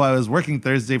even though I was working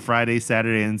Thursday, Friday,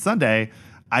 Saturday, and Sunday,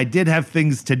 I did have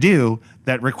things to do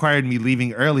that required me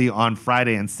leaving early on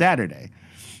Friday and Saturday.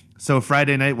 So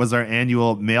Friday night was our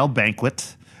annual male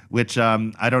banquet, which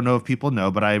I don't know if people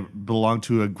know, but I belong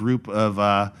to a group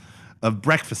of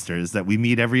breakfasters that we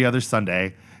meet every other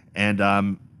Sunday.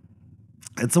 And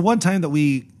it's the one time that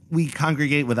we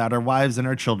congregate without our wives and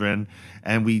our children,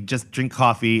 and we just drink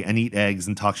coffee and eat eggs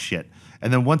and talk shit.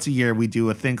 And then once a year, we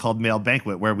do a thing called male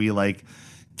banquet where we like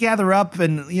gather up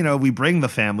and, you know, we bring the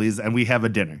families and we have a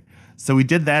dinner. So we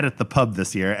did that at the pub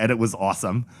this year, and it was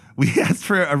awesome. We asked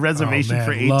for a reservation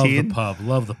for 18.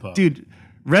 Love the pub. Dude,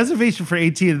 reservation for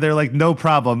 18. They're like, no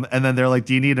problem. And then they're like,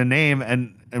 do you need a name?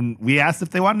 And we asked if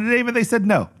they wanted a name, and they said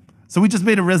no. So we just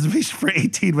made a reservation for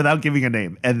 18 without giving a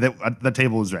name, and the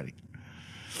table was ready.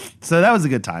 So that was a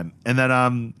good time. And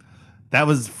then that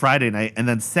was Friday night. And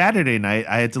then Saturday night,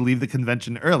 I had to leave the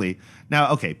convention early.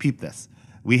 Now, okay, peep this.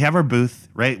 We have our booth,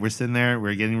 right? We're sitting there.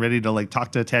 We're getting ready to like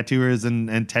talk to tattooers and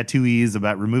tattooees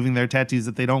about removing their tattoos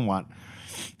that they don't want.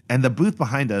 And the booth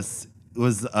behind us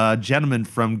was a gentleman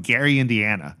from Gary,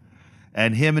 Indiana.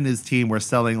 And him and his team were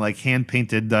selling like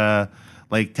hand-painted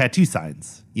like tattoo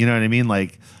signs. You know what I mean?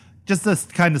 Like just the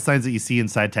kind of signs that you see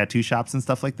inside tattoo shops and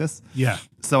stuff like this. Yeah.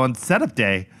 So on setup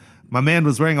day, my man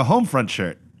was wearing a Homefront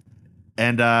shirt.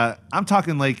 And I'm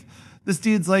talking like this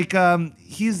dude's like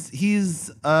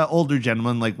he's older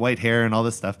gentleman, like white hair and all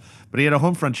this stuff, but he had a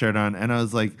Homefront shirt on, and I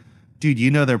was like, dude,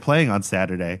 you know they're playing on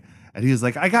Saturday. And he was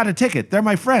like, I got a ticket. They're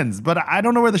my friends, but I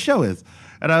don't know where the show is.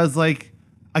 And I was like,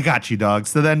 I got you, dog.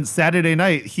 So then Saturday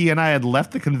night, he and I had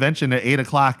left the convention at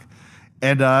 8:00,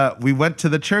 and we went to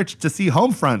the church to see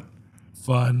Homefront.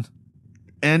 Fun.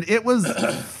 And it was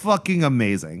fucking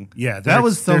amazing. Yeah, that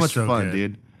was so much so fun, good.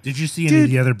 dude. Did you see any of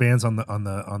the other bands on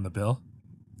the bill?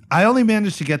 I only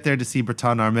managed to get there to see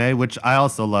Breton Armée, which I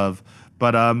also love.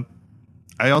 But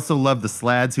I also love the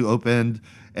Slads who opened,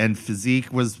 and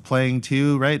Physique was playing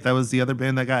too, right? That was the other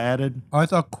band that got added. Oh, I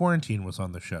thought Quarantine was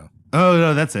on the show. Oh,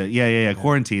 no, that's it. Yeah.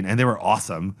 Quarantine. And they were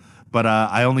awesome. But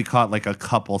I only caught like a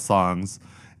couple songs.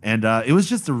 And it was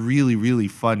just a really, really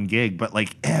fun gig. But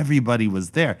like everybody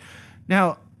was there.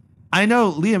 Now, I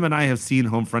know Liam and I have seen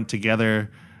Homefront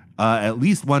together at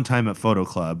least one time at Photo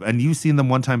Club. And you've seen them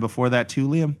one time before that too,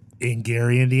 Liam? In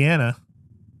Gary, Indiana.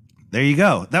 There you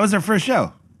go. That was their first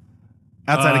show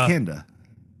outside of Canada.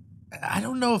 I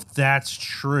don't know if that's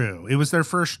true. It was their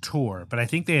first tour, but I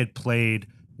think they had played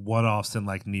one-offs in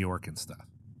like New York and stuff.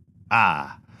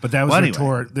 Ah. But that was their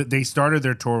tour. They started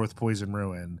their tour with Poison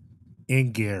Ruin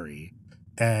in Gary.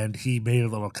 And he made a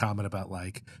little comment about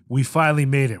like, we finally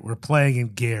made it. We're playing in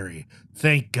Gary.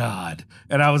 Thank God.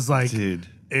 And I was like, dude.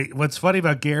 What's funny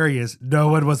about Gary is no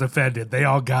one was offended. They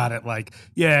all got it. Like,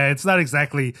 yeah, it's not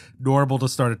exactly normal to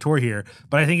start a tour here,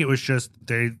 but I think it was just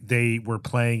they were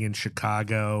playing in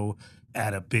Chicago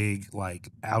at a big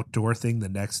like outdoor thing the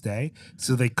next day,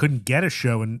 so they couldn't get a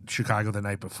show in Chicago the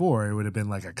night before. It would have been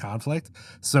like a conflict,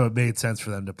 so it made sense for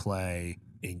them to play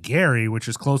in Gary, which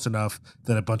is close enough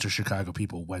that a bunch of Chicago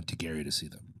people went to Gary to see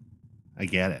them. I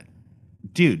get it,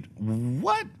 dude.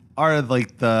 What are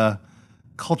like the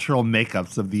cultural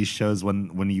makeups of these shows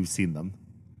when you've seen them?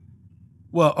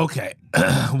 Well, okay.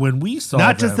 When we saw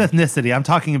not them, just ethnicity, I'm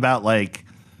talking about like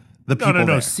the people. No,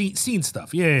 there. scene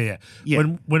stuff. Yeah.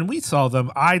 When we saw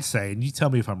them, I'd say, and you tell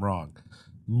me if I'm wrong,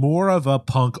 more of a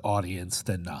punk audience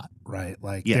than not, right?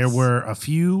 Like yes. there were a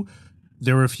few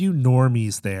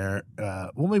normies there.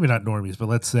 Well, maybe not normies, but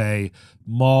let's say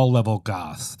mall level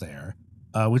goths there.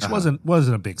 Which wasn't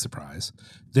a big surprise.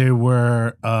 There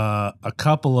were a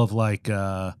couple of like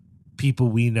people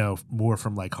we know more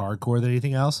from like hardcore than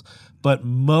anything else, but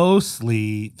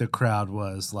mostly the crowd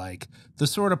was like the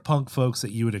sort of punk folks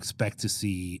that you would expect to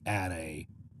see at a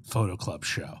Photo Club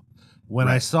show. When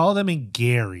I saw them in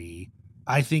Gary,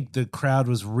 I think the crowd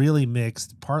was really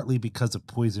mixed, partly because of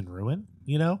Poison Ruin.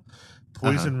 You know,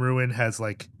 Poison Ruin has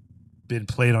like been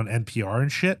played on NPR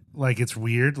and shit. Like it's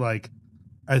weird. Like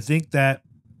I think that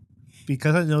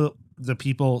because I know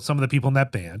some of the people in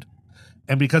that band,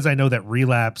 and because I know that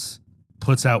Relapse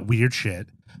puts out weird shit,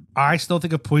 I still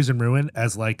think of Poison Ruin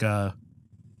as like a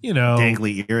you know,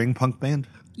 dangly earring punk band.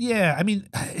 Yeah, I mean,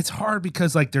 it's hard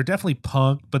because like they're definitely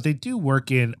punk, but they do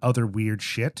work in other weird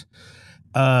shit.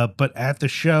 But at the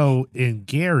show in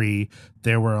Gary,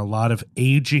 there were a lot of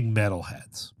aging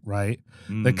metalheads, right?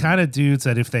 The kind of dudes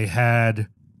that if they had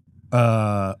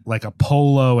like a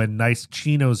polo and nice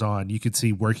chinos on, you could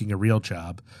see working a real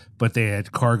job, but they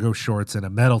had cargo shorts and a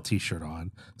metal t-shirt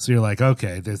on. So you're like,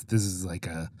 okay, this is like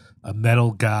a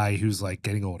metal guy who's like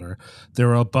getting older. There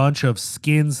were a bunch of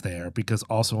skins there because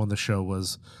also on the show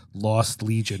was Lost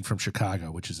Legion from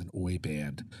Chicago, which is an oi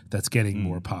band that's getting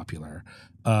more popular.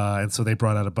 And so they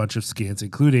brought out a bunch of skins,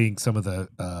 including some of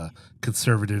the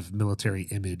conservative military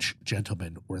image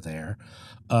gentlemen were there.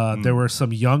 There were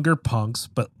some younger punks,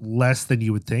 but less than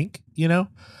you would think, you know?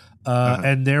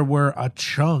 And there were a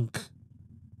chunk,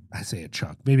 I say a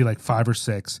chunk, maybe like 5 or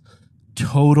 6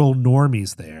 total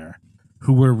normies there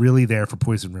who were really there for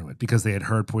Poison Ruin because they had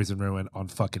heard Poison Ruin on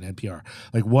fucking NPR.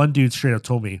 Like one dude straight up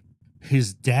told me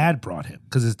his dad brought him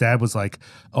because his dad was like,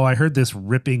 "Oh, I heard this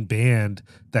ripping band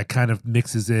that kind of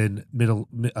mixes in Middle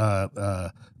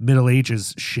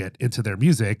Ages shit into their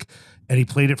music," and he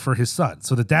played it for his son.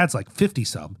 So the dad's like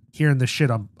 50-some, hearing this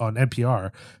shit on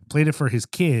NPR, played it for his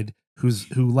kid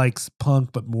who likes punk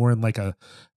but more in like an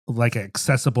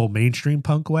accessible mainstream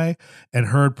punk way, and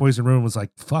heard Poison Ruin, was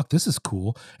like, fuck, this is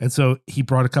cool. And so he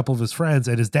brought a couple of his friends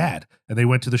and his dad, and they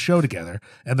went to the show together,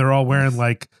 and they're all wearing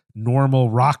like normal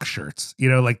rock shirts,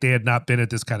 you know, like they had not been at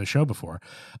this kind of show before.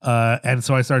 And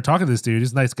so I started talking to this dude.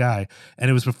 He's a nice guy. And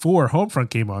it was before Homefront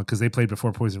came on because they played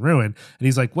before Poison Ruin. And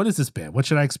he's like, what is this band? What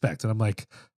should I expect? And I'm like,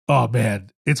 oh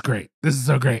man, it's great. This is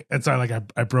so great. And so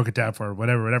I broke it down for her,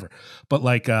 whatever. But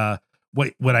like,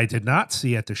 what I did not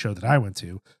see at the show that I went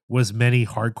to was many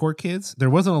hardcore kids. There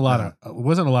wasn't a lot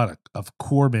of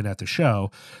corpsmen at the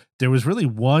show. There was really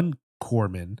one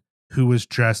corpsman who was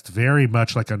dressed very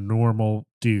much like a normal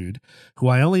dude, who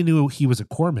I only knew he was a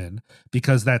corpsman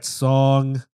because that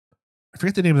song, I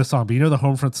forget the name of the song, but you know the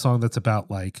Homefront song that's about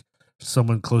like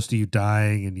someone close to you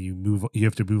dying and you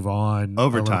have to move on.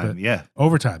 Overtime, yeah.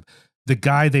 Overtime. The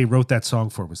guy they wrote that song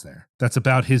for was there. That's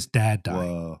about his dad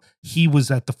dying. Whoa. He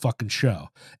was at the fucking show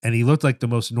and he looked like the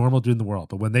most normal dude in the world.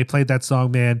 But when they played that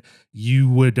song, man, you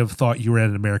would have thought you were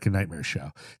at an American Nightmare show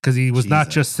because he was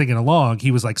not just singing along. He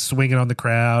was like swinging on the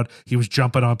crowd. He was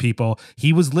jumping on people.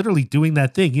 He was literally doing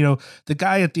that thing. You know, the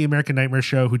guy at the American Nightmare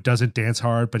show who doesn't dance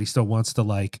hard, but he still wants to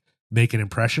like make an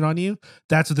impression on you.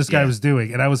 That's what this guy was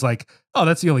doing. And I was like, oh,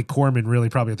 that's the only corpsman really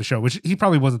probably at the show, which he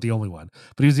probably wasn't the only one,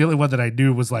 but he was the only one that I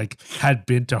knew was like, had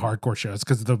been to hardcore shows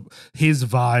because his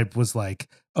vibe was like,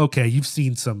 okay, you've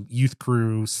seen some Youth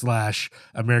Crew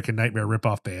 / American Nightmare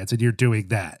ripoff bands and you're doing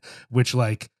that, which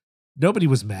like nobody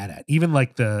was mad at. Even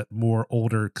like the more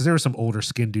older, because there were some older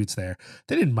skin dudes there.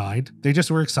 They didn't mind. They just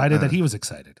were excited that he was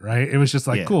excited, right? It was just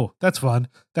like, cool, that's fun.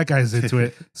 That guy's into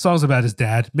it. Song's about his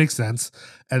dad. Makes sense.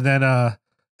 And then,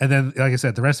 like I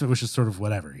said, the rest of it was just sort of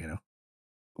whatever, you know?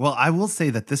 Well, I will say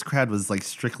that this crowd was like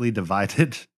strictly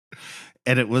divided.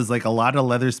 And it was like a lot of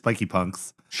leather spiky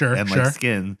punks. Sure. And like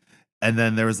skin. And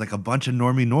then there was like a bunch of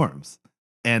normie norms.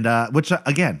 And which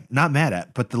again, not mad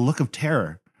at, but the look of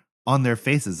terror on their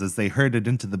faces as they herded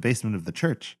into the basement of the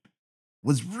church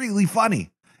was really funny.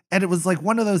 And it was like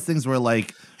one of those things where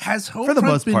like, has Homefront for the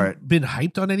most part been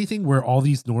hyped on anything where all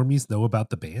these normies know about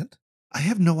the band? I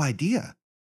have no idea.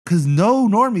 Because no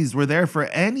normies were there for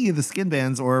any of the skin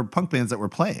bands or punk bands that were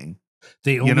playing.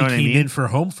 They only came in for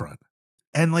Homefront.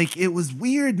 And like, it was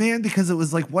weird, man, because it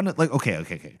was like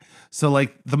okay. So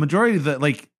like the majority of the,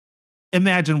 like,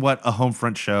 imagine what a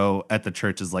Homefront show at the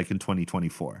church is like in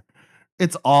 2024.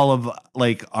 It's all of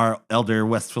like our elder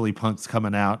West Philly punks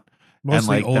coming out.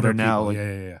 Mostly and like older that are now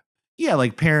people. Yeah,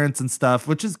 like parents and stuff,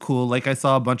 which is cool. Like I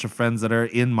saw a bunch of friends that are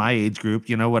in my age group,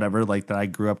 you know, whatever, like that I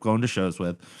grew up going to shows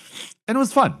with. And it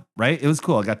was fun, right? It was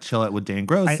cool. I got to chill out with Dan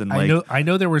Gross. I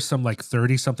know there were some like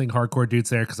 30-something hardcore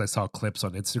dudes there because I saw clips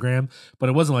on Instagram, but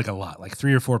it wasn't like a lot. Like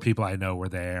 3 or 4 people I know were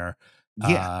there.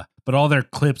 Yeah. But all their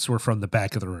clips were from the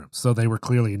back of the room. So they were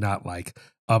clearly not like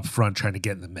up front trying to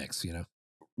get in the mix, you know?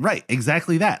 Right,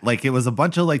 exactly that. Like it was a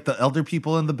bunch of like the elder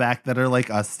people in the back that are like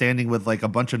us standing with like a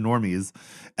bunch of normies.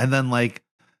 And then like,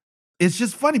 it's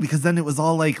just funny because then it was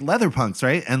all like leather punks,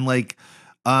 right? And like,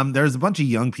 there's a bunch of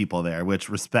young people there, which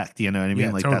respect, you know what I mean?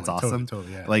 Yeah, like totally, that's awesome.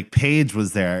 Totally, yeah. Like Paige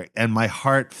was there and my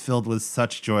heart filled with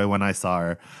such joy when I saw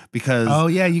her because oh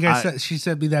yeah, you guys she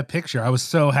sent me that picture. I was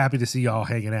so happy to see y'all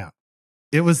hanging out.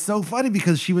 It was so funny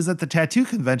because she was at the tattoo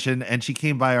convention and she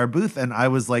came by our booth and I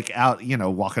was like out, you know,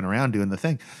 walking around doing the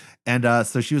thing. And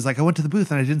so she was like, I went to the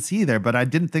booth and I didn't see you there, but I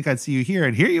didn't think I'd see you here.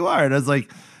 And here you are. And I was like,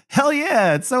 hell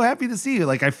yeah, it's so happy to see you.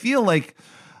 Like, I feel like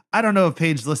I don't know if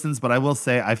Paige listens, but I will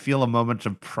say I feel a moment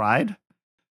of pride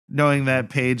knowing that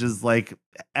Paige is like,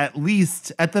 at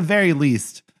the very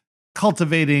least,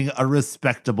 cultivating a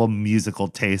respectable musical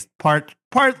taste,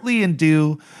 partly in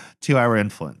due to our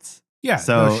influence. Yeah,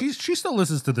 So no, she still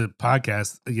listens to the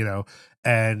podcast,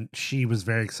 and she was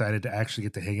very excited to actually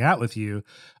get to hang out with you,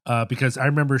 because I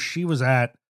remember she was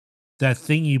at that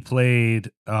thing you played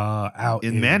out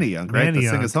in Manayunk, right? The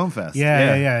Sing Us Home Fest.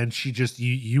 Yeah. And she just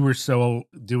you were so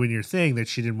doing your thing that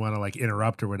she didn't want to like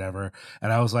interrupt or whatever.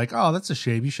 And I was like, oh, that's a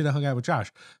shame. You should have hung out with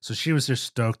Josh. So she was just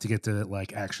stoked to get to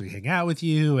like actually hang out with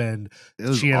you, and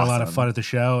she had a lot of fun at the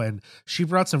show. And she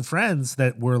brought some friends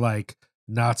that were like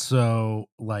not so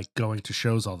like going to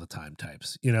shows all the time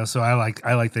types, So I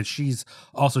like that she's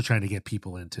also trying to get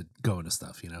people into going to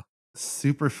stuff,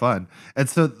 Super fun. And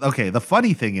so, okay, the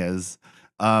funny thing is,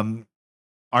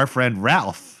 our friend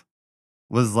Ralph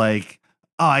was like,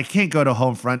 oh, I can't go to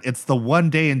Homefront. It's the one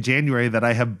day in January that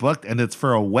I have booked, and it's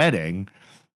for a wedding.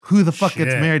 Who the fuck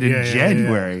gets married in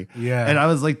January? Yeah. And I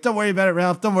was like, don't worry about it,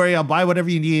 Ralph. Don't worry. I'll buy whatever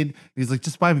you need. He's like,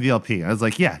 just buy me VLP. I was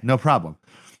like, yeah, no problem.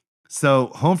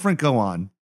 So Homefront go on.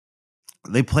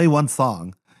 They play one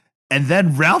song. And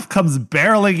then Ralph comes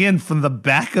barreling in from the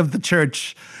back of the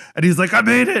church, and he's like, I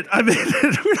made it.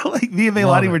 We're like, me and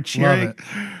Meilani were cheering.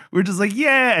 We're just like,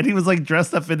 yeah. And he was like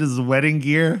dressed up in his wedding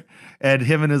gear, and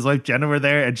him and his wife Jenna were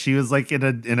there, and she was like in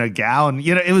a gown.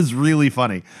 It was really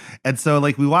funny. And so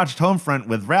like we watched Homefront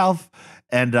with Ralph,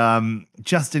 and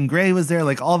Justin Gray was there,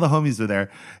 like all the homies were there.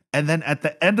 And then at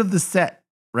the end of the set,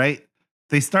 right,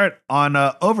 they start on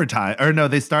overtime, or no,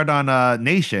 they start on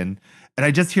Nation. And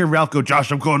I just hear Ralph go,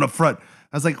 Josh, I'm going up front.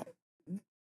 I was like,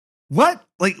 what?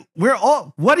 Like,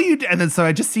 what are you doing? And then so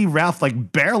I just see Ralph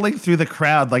like barreling through the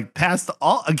crowd, like past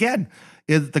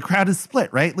the crowd is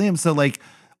split, right, Liam? So like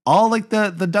all like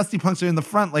the Dusty Punks are in the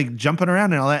front, like jumping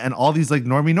around and all that. And all these like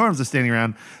normie norms are standing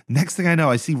around. Next thing I know,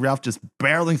 I see Ralph just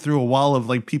barreling through a wall of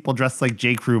like people dressed like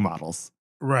J. Crew models.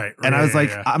 Right. And I was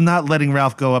like, I'm not letting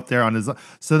Ralph go up there on his own.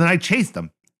 So then I chased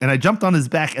him and I jumped on his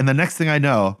back. And the next thing I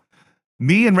know,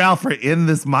 me and Ralph are in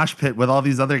this mosh pit with all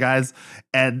these other guys,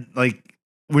 and like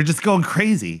we're just going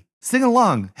crazy, singing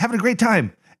along, having a great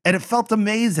time. And it felt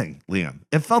amazing, Liam.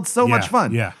 It felt so much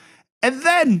fun. Yeah. And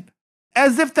then,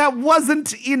 as if that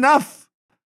wasn't enough,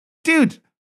 dude,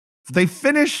 they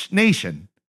finish Nation.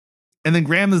 And then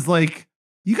Graham is like,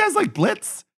 you guys like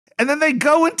Blitz? And then they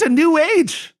go into New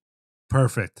Age.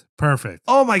 Perfect.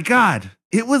 Oh my God.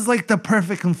 It was like the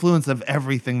perfect confluence of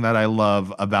everything that I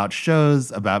love about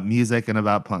shows, about music, and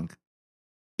about punk.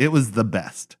 It was the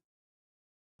best.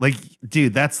 Like,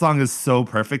 dude, that song is so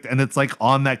perfect. And it's like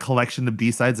on that collection of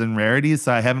B-sides and rarities.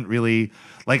 So I haven't really,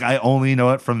 like, I only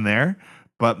know it from there.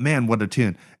 But man, what a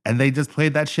tune. And they just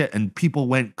played that shit and people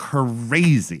went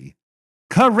crazy.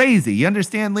 You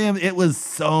understand, Liam? It was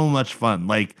so much fun.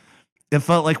 Like, it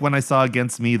felt like when I saw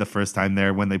Against Me the first time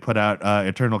there when they put out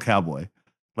Eternal Cowboy.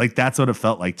 Like, that's what it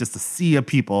felt like, just a sea of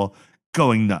people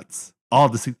going nuts all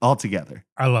together.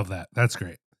 I love that. That's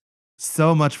great.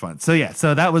 So much fun. So yeah,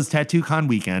 so that was Tattoo Con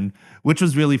weekend, which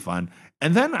was really fun.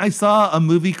 And then I saw a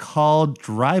movie called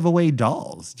Drive Away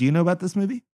Dolls. Do you know about this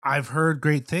movie? I've heard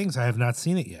great things. I have not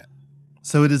seen it yet.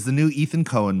 So it is the new Ethan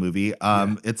Coen movie.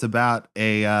 It's about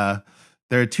there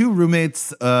are two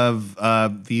roommates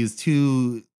of these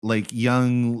two like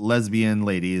young lesbian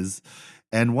ladies,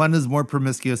 and one is more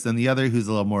promiscuous than the other, who's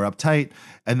a little more uptight.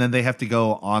 And then they have to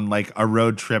go on like a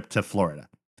road trip to Florida,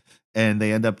 and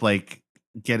they end up like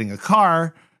getting a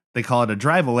car. They call it a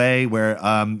drive away, where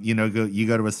you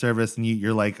go to a service and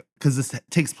you're like, because this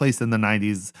takes place in the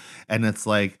 90s, and it's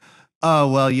like, oh,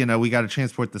 well, we got to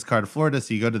transport this car to Florida.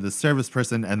 So you go to the service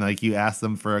person and like you ask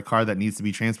them for a car that needs to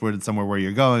be transported somewhere where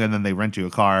you're going. And then they rent you a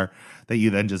car that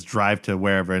you then just drive to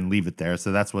wherever and leave it there.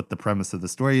 So that's what the premise of the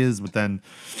story is. But then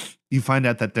you find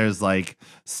out that there's like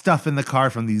stuff in the car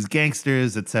from these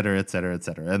gangsters, et cetera, et cetera, et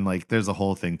cetera. And like there's a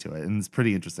whole thing to it. And it's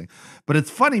pretty interesting. But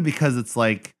it's funny because it's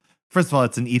like, first of all,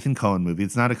 it's an Ethan Coen movie.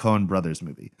 It's not a Coen Brothers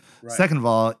movie. Right. Second of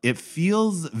all, it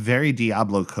feels very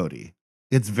Diablo Cody.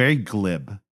 It's very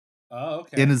glib. Oh,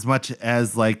 okay. In as much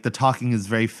as like the talking is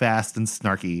very fast and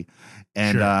snarky,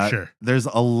 and sure. There's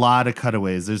a lot of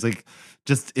cutaways. There's like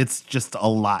it's just a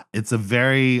lot. It's a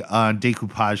very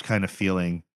decoupage kind of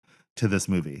feeling to this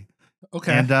movie.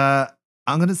 Okay. And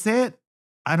I'm gonna say it.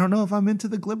 I don't know if I'm into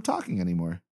the glib talking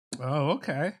anymore. Oh,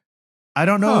 okay. I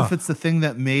don't know if it's the thing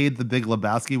that made The Big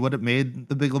Lebowski what it made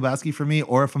The Big Lebowski for me,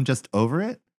 or if I'm just over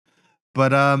it.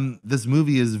 But this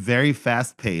movie is very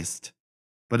fast paced.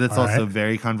 But it's also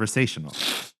very conversational.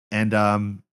 And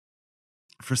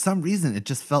for some reason, it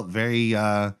just felt very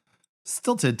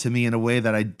stilted to me in a way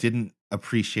that I didn't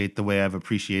appreciate the way I've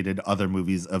appreciated other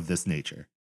movies of this nature.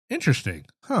 Interesting.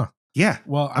 Huh. Yeah.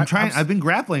 Well, I've been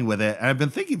grappling with it and I've been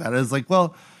thinking about it. It's like,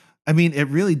 well, I mean, it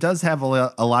really does have a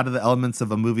lot of the elements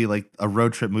of a movie, like a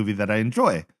road trip movie that I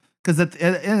enjoy. Because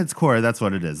in its core, that's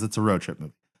what it is. It's a road trip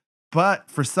movie. But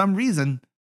for some reason,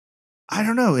 I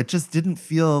don't know. It just didn't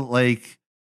feel like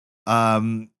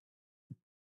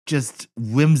just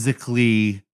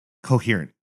whimsically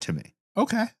coherent to me.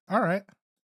 Okay. All right.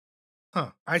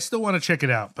 Huh. I still want to check it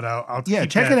out, but I'll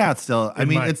check it out still. I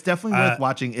mean, mind. it's definitely worth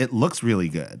watching. It looks really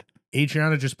good.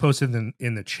 Adriana just posted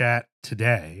in the chat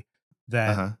today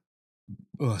that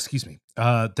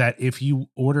that if you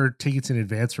order tickets in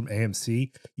advance from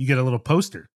AMC, you get a little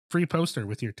free poster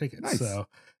with your tickets. Nice. So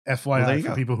FYI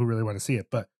for people who really want to see it.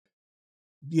 But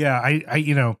yeah,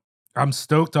 I I'm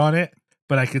stoked on it,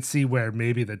 but I could see where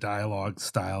maybe the dialogue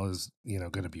style is,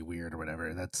 going to be weird or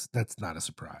whatever. That's not a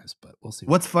surprise, but we'll see.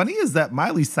 What's funny is that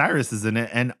Miley Cyrus is in it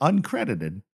and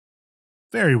uncredited.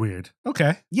 Very weird.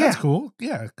 Okay. Yeah. That's cool.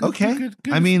 Yeah. Good, okay. Good,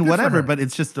 I mean, good whatever, but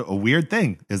it's just a weird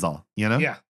thing is all,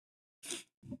 Yeah.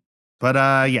 But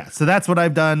yeah, so that's what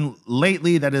I've done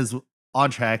lately. That is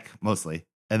on track mostly.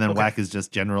 And then whack is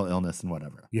just general illness and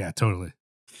whatever. Yeah, totally.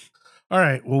 All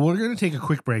right. Well, we're going to take a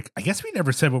quick break. I guess we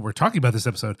never said what we're talking about this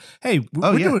episode. Hey,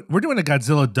 we're doing a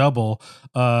Godzilla double,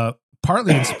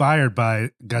 partly inspired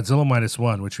by Godzilla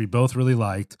 -1, which we both really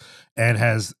liked and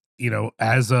has,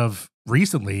 as of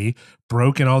recently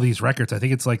broken all these records. I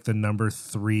think it's like the number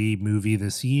 3 movie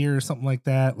this year or something like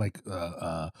that. Like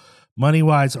money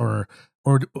wise or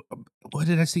what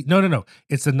did I see? No.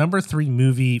 It's the number 3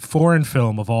 movie foreign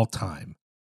film of all time.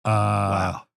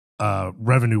 Wow.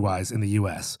 Revenue wise in the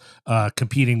US,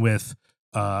 competing with,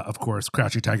 of course,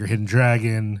 Crouching Tiger, Hidden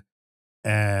Dragon,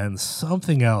 and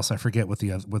something else. I forget what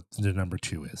the number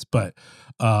 2 is, but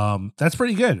that's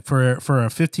pretty good for a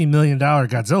 $15 million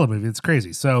Godzilla movie. It's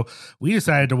crazy. So we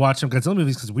decided to watch some Godzilla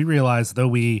movies because we realized, though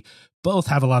we both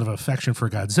have a lot of affection for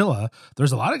Godzilla,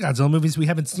 there's a lot of Godzilla movies we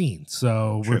haven't seen.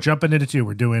 So we're jumping into 2.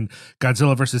 We're doing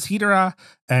Godzilla versus Hedorah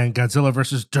and Godzilla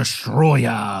versus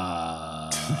Destroyah.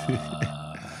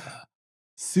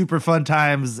 Super fun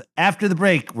times. After the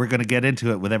break, we're going to get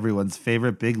into it with everyone's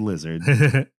favorite big lizard.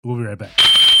 We'll be right back.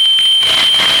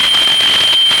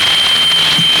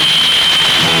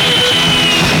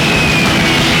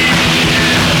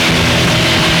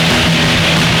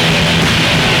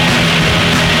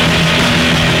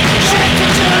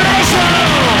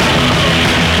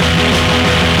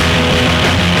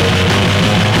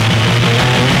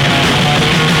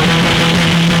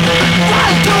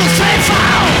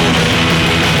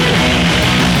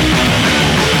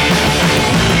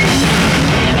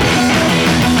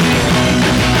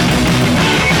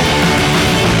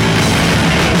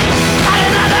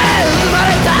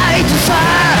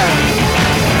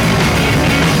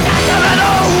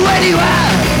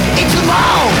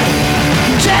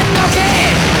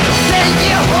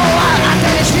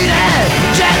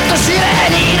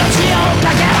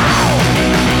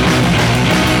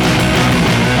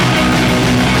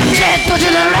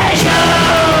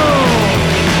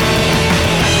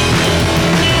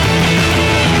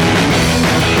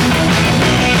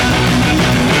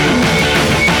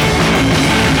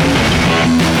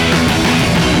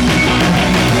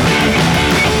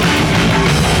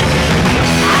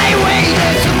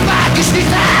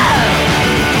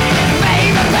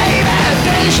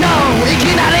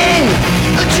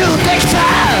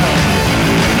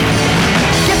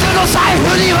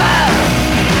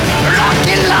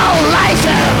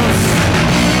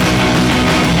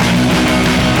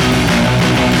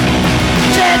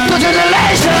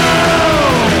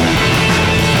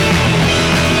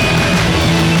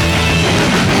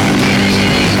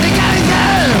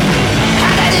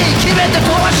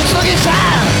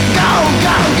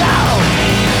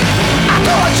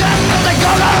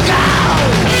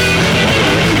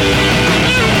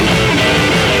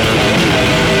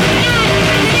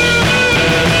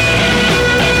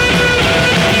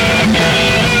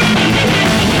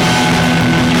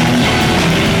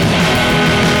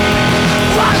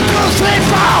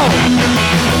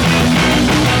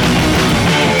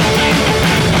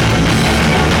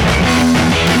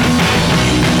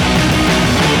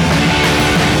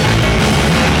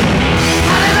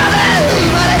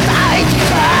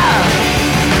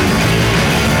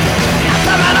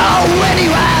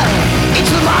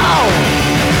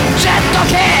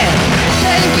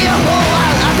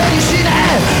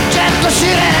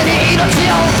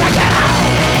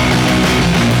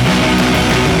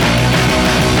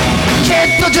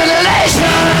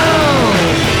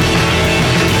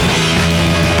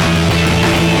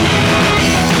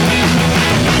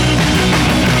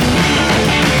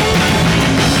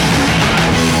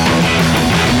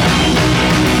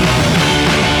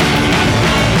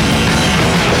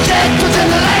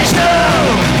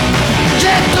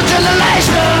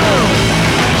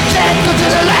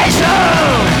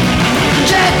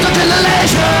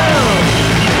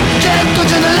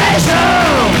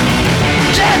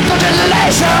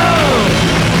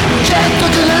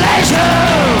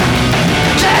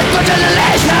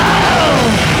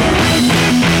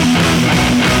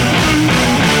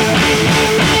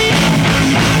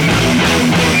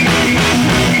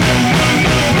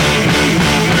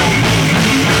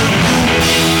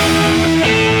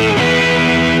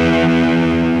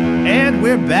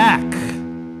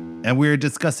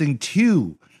 discussing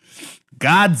 2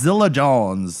 Godzilla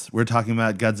Jones. We're talking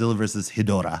about Godzilla versus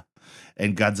Hedorah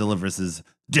and Godzilla versus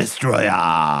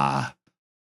Destroyah.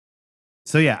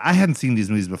 So yeah, I hadn't seen these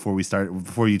movies before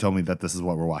you told me that this is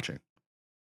what we're watching.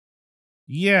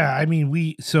 Yeah, I mean,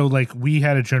 we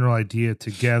had a general idea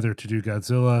together to do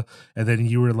Godzilla, and then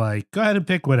you were like, go ahead and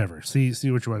pick whatever. See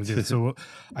what you want to do. So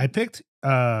I picked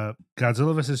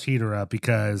Godzilla versus Hedorah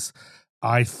because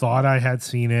I thought I had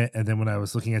seen it, and then when I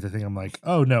was looking at the thing, I'm like,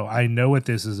 oh no, I know what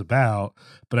this is about,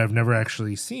 but I've never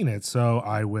actually seen it, so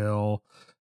I will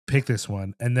pick this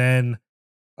one. And then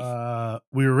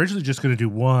we were originally just going to do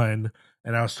one,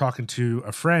 and I was talking to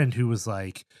a friend who was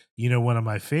like, one of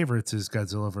my favorites is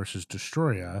Godzilla versus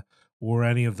Destroyah, or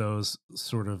any of those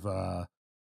sort of I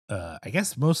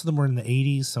guess most of them were in the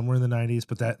 80s, some were in the 90s,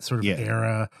 but that sort of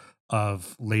era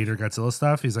of later Godzilla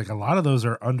stuff. He's like, a lot of those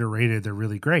are underrated. They're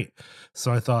really great.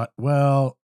 So I thought,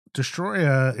 well,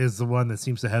 Destroyah is the one that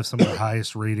seems to have some of the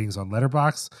highest ratings on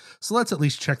Letterboxd. So let's at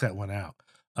least check that one out.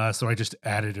 So I just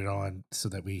added it on so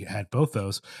that we had both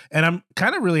those. And I'm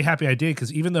kind of really happy I did,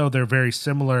 because even though they're very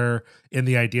similar in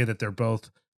the idea that they're both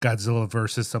Godzilla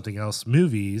versus something else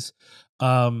movies,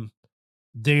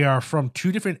 they are from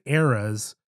 2 different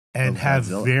eras and have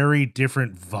very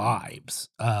different vibes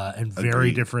and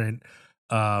very different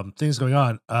things going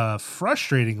on.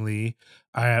 Frustratingly,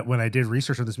 when I did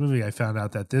research on this movie, I found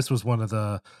out that this was one of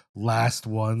the last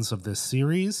ones of this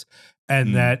series,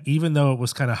 and that even though it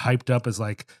was kind of hyped up as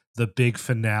like the big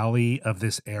finale of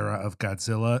this era of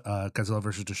Godzilla, Godzilla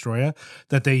versus Destroyah,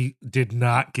 that they did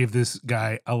not give this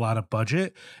guy a lot of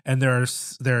budget, and there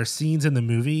are scenes in the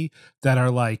movie that are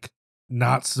like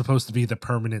not supposed to be the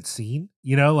permanent scene,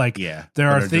 there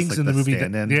are things like in the movie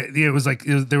that it was like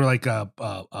they were like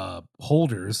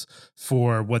holders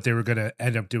for what they were going to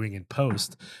end up doing in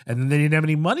post, and then they didn't have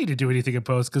any money to do anything in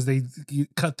post because they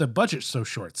cut the budget so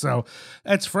short. So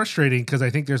that's frustrating, because I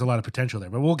think there's a lot of potential there,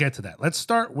 but we'll get to that. Let's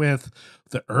start with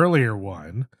the earlier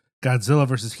one, Godzilla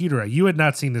versus Hedorah. You had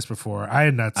not seen this before. I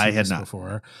had not seen this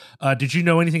before. Did you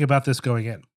know anything about this going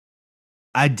in?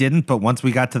 I didn't, but once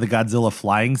we got to the Godzilla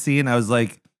flying scene, I was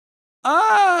like,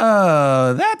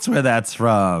 oh, that's where that's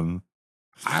from.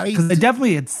 Because I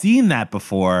definitely had seen that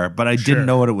before, but I didn't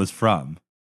know what it was from.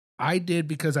 I did,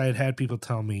 because I had people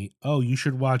tell me, oh, you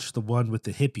should watch the one with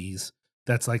the hippies.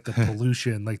 That's like the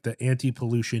pollution, like the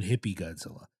anti-pollution hippie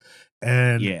Godzilla.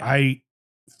 And I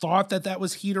thought that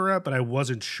was Hedorah, but I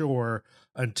wasn't sure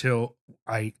until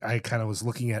I kind of was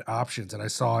looking at options, and I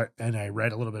saw it and I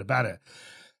read a little bit about it.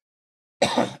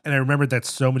 And I remembered that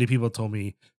so many people told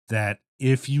me that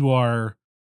if you are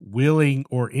willing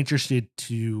or interested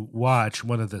to watch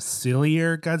one of the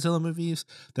sillier Godzilla movies,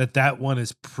 that one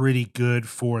is pretty good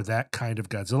for that kind of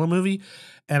Godzilla movie.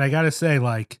 And I got to say,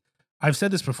 like, I've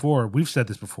said this before, we've said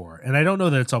this before, and I don't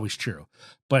know that it's always true,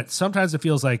 but sometimes it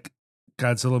feels like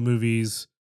Godzilla movies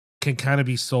can kind of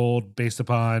be sold based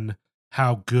upon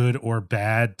how good or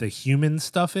bad the human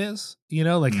stuff is,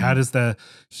 how does the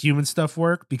human stuff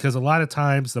work? Because a lot of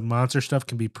times the monster stuff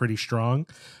can be pretty strong.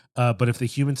 But if the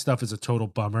human stuff is a total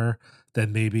bummer,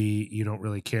 then maybe you don't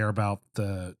really care about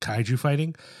the kaiju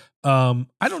fighting.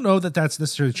 I don't know that that's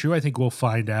necessarily true. I think we'll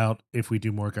find out if we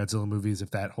do more Godzilla movies,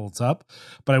 if that holds up.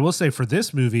 But I will say, for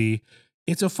this movie,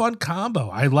 it's a fun combo.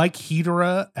 I like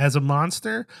Hedorah as a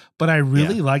monster, but I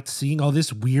really liked seeing all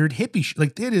this weird hippie shit.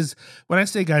 Like, it is, when I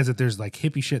say, guys, that there's like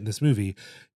hippie shit in this movie,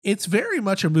 it's very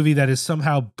much a movie that is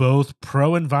somehow both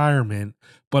pro-environment,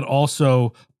 but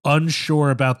also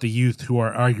unsure about the youth who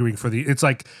are arguing for it's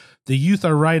like the youth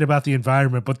are right about the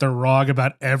environment, but they're wrong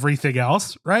about everything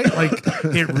else, right? Like,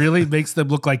 it really makes them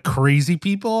look like crazy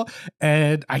people.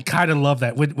 And I kind of love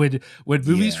that. When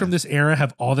movies from this era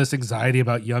have all this anxiety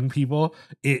about young people,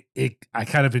 I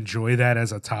kind of enjoy that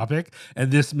as a topic.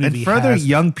 And this movie and further,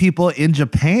 young people in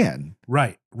Japan.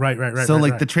 Right. So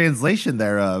the translation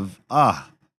thereof,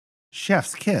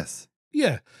 chef's kiss.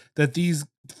 Yeah. That these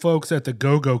folks at the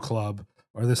Go-Go Club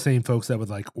are the same folks that would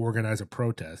like organize a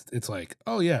protest. It's like,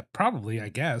 oh yeah, probably, I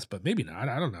guess, but maybe not.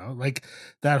 I don't know. Like,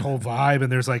 that whole vibe, and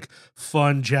there's like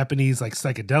fun Japanese like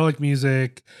psychedelic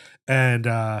music and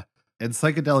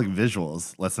psychedelic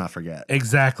visuals. Let's not forget.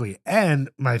 Exactly. And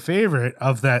my favorite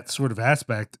of that sort of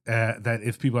aspect, that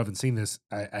if people haven't seen this,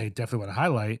 I definitely want to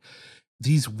highlight,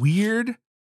 these weird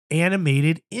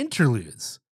animated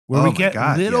interludes, where we get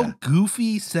little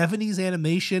goofy 70s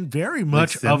animation, very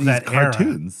much like of that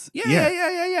cartoons. Era.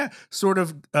 Yeah. Sort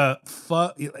of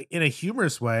fun, in a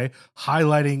humorous way,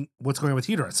 highlighting what's going on with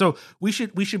Hedorah. So we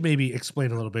should maybe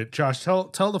explain a little bit. Josh, tell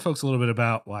the folks a little bit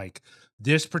about like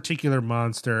this particular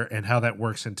monster and how that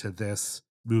works into this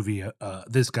movie,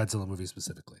 this Godzilla movie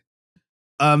specifically.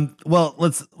 Well,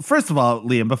 let's first of all,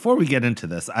 Liam, before we get into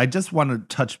this, I just want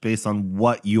to touch base on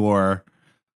what your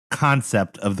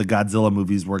concept of the Godzilla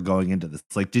movies were going into this.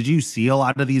 Like, did you see a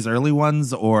lot of these early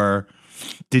ones, or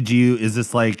is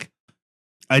this like,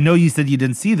 I know you said you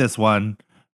didn't see this one,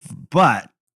 but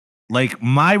like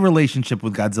my relationship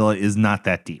with Godzilla is not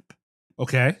that deep.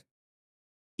 Okay.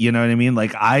 You know what I mean?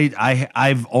 Like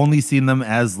I've only seen them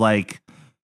as like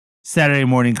Saturday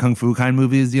morning kung fu kind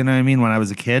movies, you know what I mean, when I was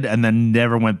a kid, and then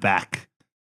never went back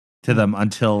to them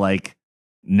until like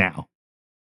now.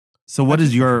 So what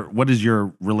is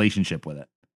your relationship with it?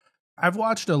 I've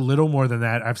watched a little more than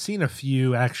that. I've seen a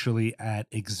few actually at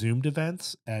Exhumed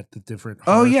events at the different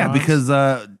Oh yeah, horror-thons.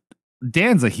 because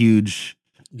Dan's a huge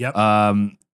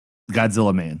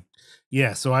Godzilla man.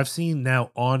 Yeah, so I've seen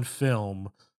now on film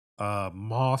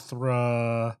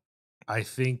Mothra. I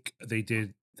think they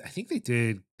did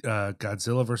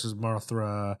Godzilla versus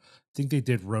Mothra. I think they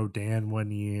did Rodan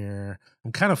one year.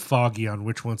 I'm kind of foggy on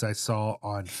which ones I saw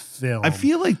on film. I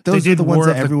feel like those are the ones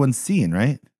that everyone's seen,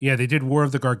 right? Yeah, they did War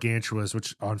of the Gargantuas,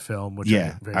 which on film. Which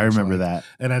I remember that.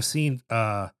 And I've seen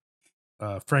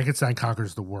Frankenstein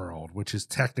Conquers the World, which is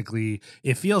technically,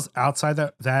 it feels outside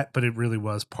that, but it really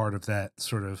was part of that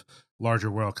sort of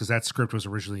larger world, because that script was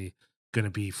originally going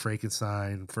to be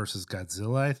Frankenstein versus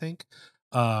Godzilla, I think.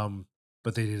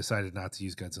 But they decided not to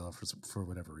use Godzilla for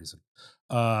whatever reason.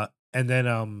 And then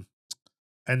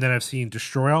I've seen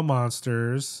Destroy All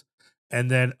Monsters.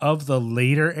 And then of the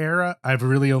later era, I've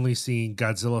really only seen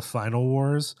Godzilla Final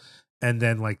Wars and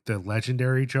then like the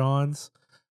Legendary Johns.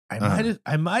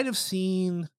 I might have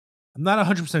seen, I'm not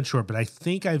 100% sure, but I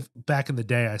think back in the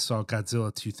day I saw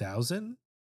Godzilla 2000.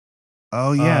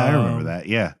 Oh yeah, I remember that.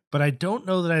 Yeah. But I don't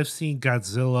know that I've seen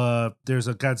Godzilla. There's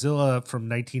a Godzilla from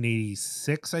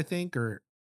 1986, I think, or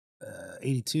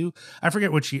 82. I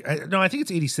forget which year. No, I think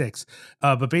it's 86.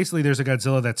 But basically there's a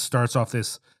Godzilla that starts off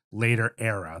this later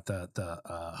era, the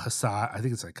Heisei, I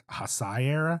think it's like Heisei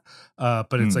era.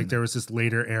 But it's like there was this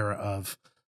later era of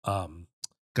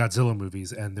Godzilla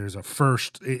movies, and there's a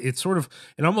first, it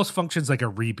almost functions like a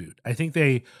reboot. I think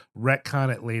they retcon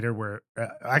it later where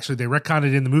actually they retcon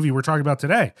it in the movie we're talking about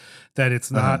today, that it's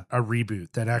not a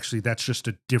reboot, that actually that's just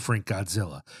a different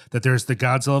Godzilla, that there's the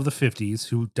Godzilla of the 50s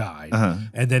who died,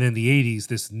 and then in the 80s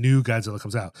this new Godzilla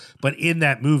comes out. But in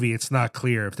that movie it's not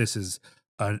clear if this is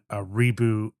a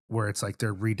reboot where it's like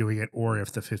they're redoing it, or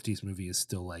if the 50s movie is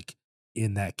still like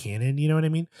in that canon, you know what I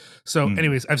mean? So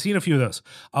anyways, I've seen a few of those.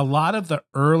 A lot of the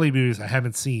early movies I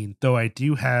haven't seen, though I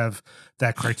do have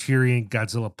that Criterion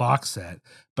Godzilla box set,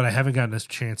 but I haven't gotten a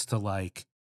chance to like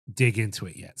dig into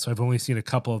it yet. So I've only seen a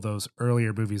couple of those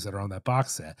earlier movies that are on that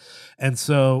box set. And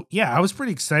so, yeah, I was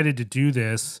pretty excited to do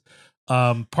this,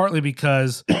 partly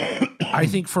because I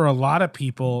think for a lot of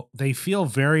people, they feel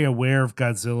very aware of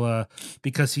Godzilla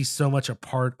because he's so much a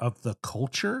part of the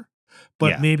culture,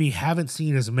 but maybe haven't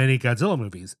seen as many Godzilla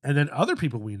movies. And then other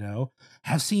people we know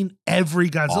have seen every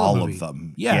Godzilla movie. All of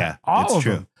them. Yeah, all of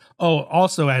them. Oh,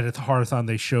 also at the Horror-thon,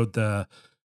 they showed the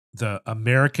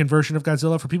American version of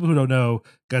Godzilla. For people who don't know,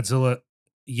 Godzilla,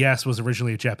 yes, was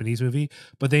originally a Japanese movie,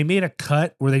 but they made a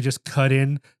cut where they just cut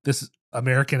in this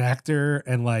American actor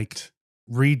and like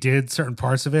redid certain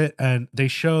parts of it. And they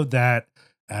showed that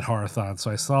at Horror-thon.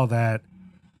 So I saw that.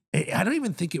 I don't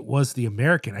even think it was the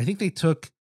American. I think they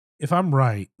took, if I'm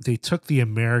right, they took the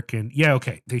American. Yeah,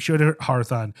 okay. They showed it at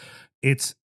Horror-thon.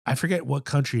 I forget what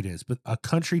country it is, but a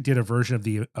country did a version of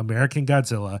the American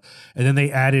Godzilla, and then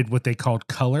they added what they called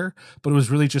color, but it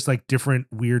was really just like different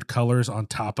weird colors on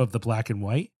top of the black and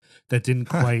white that didn't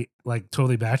quite like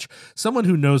totally match. Someone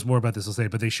who knows more about this will say,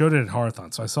 but they showed it at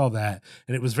Horror-thon, so I saw that,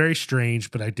 and it was very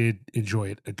strange, but I did enjoy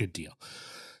it a good deal.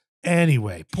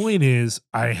 Anyway, point is,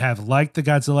 I have liked the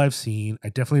Godzilla I've seen. I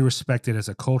definitely respect it as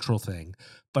a cultural thing,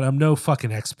 but I'm no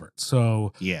fucking expert.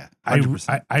 So yeah,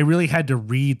 100%. I really had to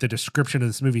read the description of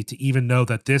this movie to even know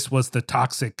that this was the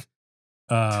toxic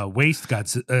waste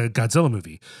Godzilla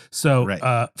movie. So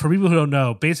for people who don't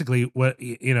know, basically what,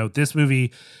 this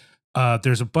movie,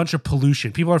 there's a bunch of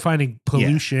pollution. People are finding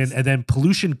pollution and then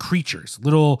pollution creatures,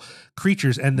 little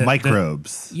creatures, and the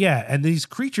microbes. And these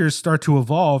creatures start to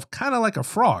evolve kind of like a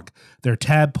frog. They're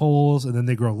tadpoles, and then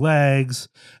they grow legs.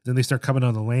 Then they start coming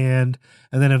on the land,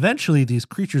 and then eventually these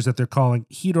creatures that they're calling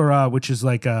Hedorah, which is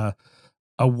like a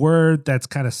word that's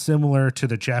kind of similar to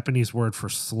the Japanese word for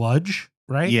sludge,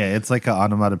 right? Yeah, it's like an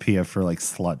onomatopoeia for like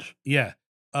sludge. Yeah.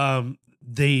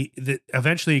 They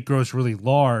eventually it grows really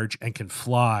large and can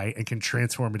fly and can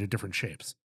transform into different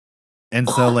shapes. And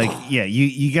so like,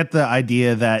 you get the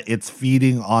idea that it's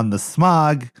feeding on the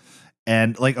smog,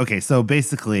 and like, okay, so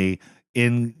basically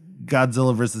in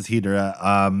Godzilla versus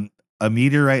Hedorah, a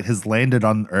meteorite has landed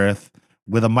on Earth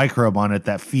with a microbe on it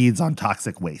that feeds on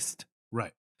toxic waste.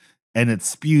 Right. And it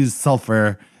spews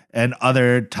sulfur and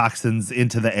other toxins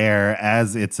into the air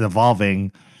as it's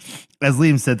evolving. As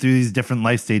Liam said, through these different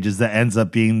life stages that ends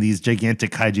up being these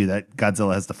gigantic kaiju that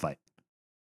Godzilla has to fight.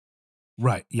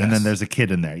 Right. Yes. And then there's a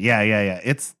kid in there. Yeah.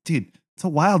 It's a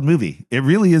wild movie. It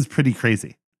really is pretty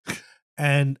crazy.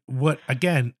 And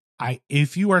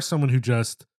if you are someone who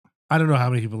just, I don't know how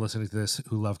many people listening to this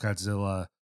who love Godzilla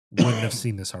wouldn't have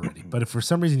seen this already, but if for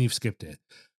some reason you've skipped it,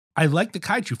 I like the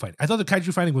kaiju fight. I thought the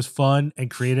kaiju fighting was fun and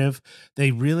creative.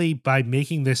 They really, by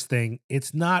making this thing,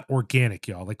 it's not organic,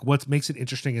 y'all. Like what makes it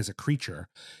interesting as a creature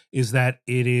is that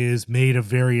it is made of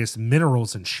various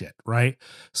minerals and shit, right?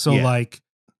 So like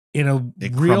in a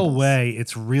real crumbles. way,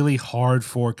 it's really hard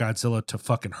for Godzilla to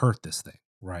fucking hurt this thing,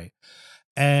 right?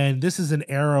 And this is an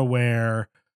era where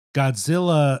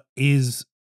Godzilla is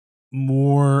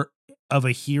more of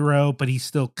a hero, but he's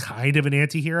still kind of an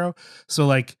anti-hero. So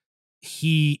like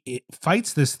he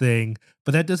fights this thing,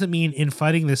 but that doesn't mean in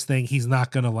fighting this thing, he's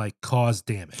not going to like cause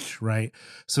damage. Right.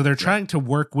 So they're trying to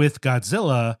work with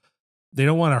Godzilla. They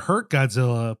don't want to hurt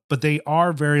Godzilla, but they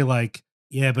are very like,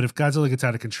 yeah, but if Godzilla gets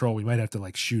out of control, we might have to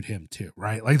like shoot him too.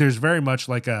 Right. Like there's very much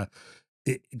like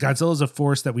Godzilla is a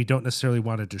force that we don't necessarily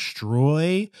want to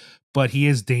destroy, but he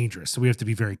is dangerous. So we have to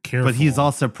be very careful. But he's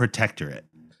also protectorate.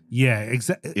 Yeah,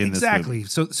 exactly.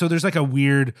 So there's like a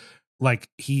weird, like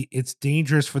it's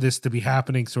dangerous for this to be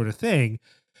happening sort of thing.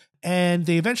 And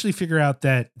they eventually figure out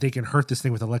that they can hurt this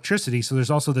thing with electricity. So there's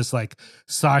also this like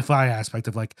sci-fi aspect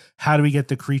of like, how do we get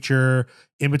the creature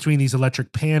in between these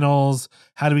electric panels?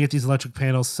 How do we get these electric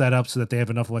panels set up so that they have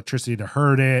enough electricity to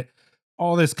hurt it?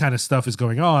 All this kind of stuff is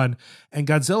going on. And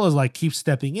Godzilla like keeps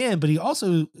stepping in, but he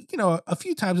also, a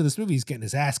few times in this movie, he's getting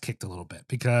his ass kicked a little bit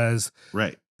because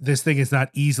this thing is not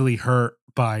easily hurt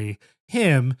by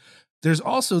him. There's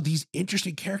also these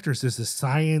interesting characters. There's the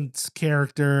scientist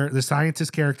character who's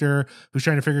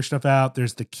trying to figure stuff out.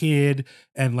 There's the kid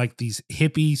and like these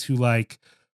hippies who like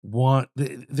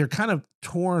they're kind of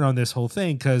torn on this whole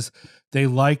thing because they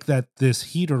like that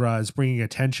this Hedorah is bringing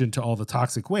attention to all the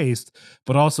toxic waste,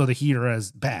 but also the Hedorah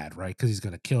is bad, right? Because he's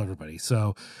going to kill everybody.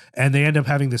 So, and they end up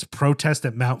having this protest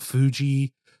at Mount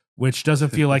Fuji, which doesn't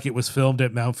feel like it was filmed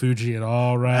at Mount Fuji at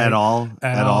all, right? At all.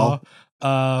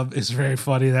 It's very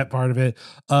funny, that part of it.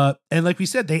 And like we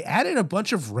said, they added a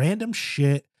bunch of random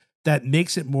shit that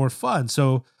makes it more fun.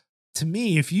 So to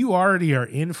me, if you already are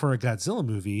in for a Godzilla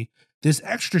movie, this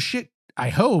extra shit, I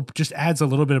hope, just adds a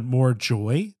little bit more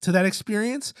joy to that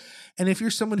experience. And if you're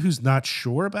someone who's not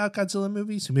sure about Godzilla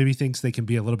movies, who maybe thinks they can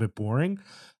be a little bit boring,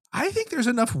 I think there's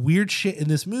enough weird shit in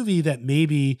this movie that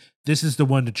maybe this is the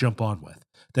one to jump on with.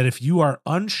 That if you are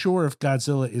unsure if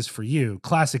Godzilla is for you,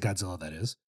 classic Godzilla that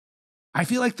is, I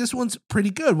feel like this one's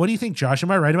pretty good. What do you think, Josh? Am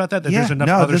I right about that? That there's enough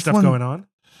other stuff going on?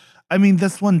 I mean,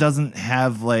 this one doesn't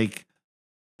have like...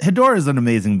 Hedorah is an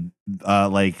amazing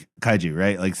like kaiju,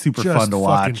 right? Like super just fun to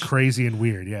watch. Fucking crazy and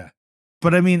weird, yeah.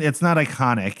 But I mean, it's not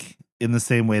iconic in the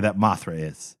same way that Mothra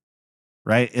is,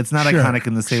 right? It's not iconic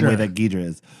in the same way that Ghidra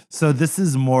is. So this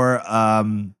is more,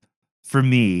 for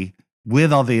me,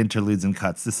 with all the interludes and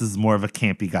cuts, this is more of a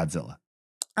campy Godzilla.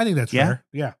 I think that's fair.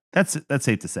 Yeah. That's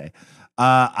safe to say.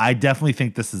 I definitely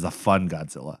think this is a fun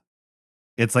Godzilla.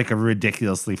 It's like a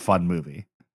ridiculously fun movie.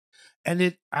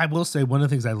 And I will say, one of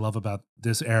the things I love about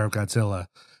this era of Godzilla,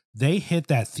 they hit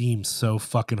that theme so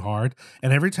fucking hard.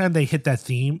 And every time they hit that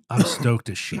theme, I'm stoked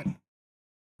as shit.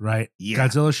 Right? Yeah.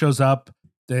 Godzilla shows up,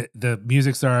 the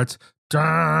music starts.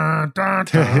 Dun, dun,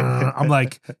 dun. I'm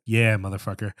like, yeah,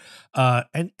 motherfucker.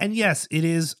 And yes, it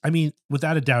is. I mean,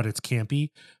 without a doubt, it's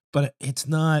campy, but it's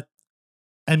not.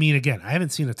 I mean, again, I haven't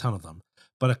seen a ton of them,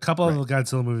 but a couple of the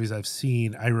Godzilla movies I've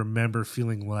seen, I remember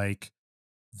feeling like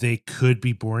they could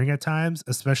be boring at times,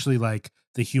 especially like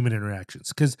the human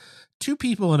interactions. Because two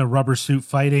people in a rubber suit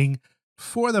fighting,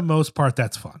 for the most part,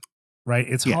 that's fun, right?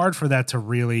 It's hard for that to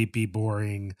really be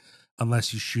boring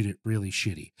unless you shoot it really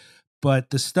shitty.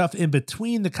 But the stuff in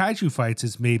between the kaiju fights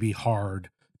is maybe hard,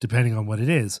 depending on what it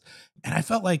is. And I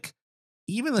felt like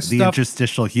even the stuff,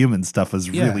 interstitial human stuff was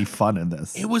really fun in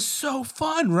this. It was so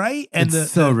fun, right? And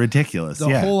it's so ridiculous.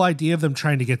 The whole idea of them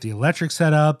trying to get the electric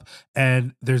set up,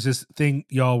 and there's this thing,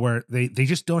 y'all, where they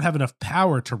just don't have enough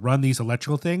power to run these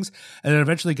electrical things, and then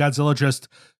eventually Godzilla just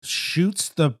shoots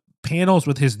the panels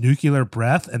with his nuclear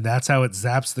breath, and that's how it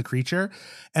zaps the creature.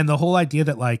 And the whole idea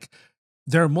that like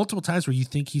there are multiple times where you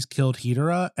think he's killed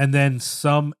Hedorah, and then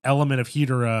some element of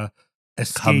Hedorah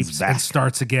escapes and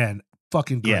starts again.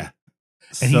 Fucking great. Yeah.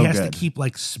 And he has to keep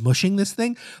like smushing this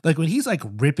thing. Like when he's like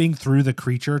ripping through the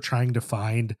creature trying to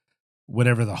find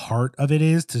whatever the heart of it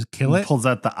is to kill it. Pulls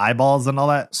out the eyeballs and all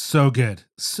that. So good.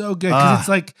 So good. Because it's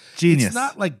like, genius. It's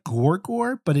not like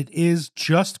gore, but it is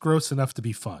just gross enough to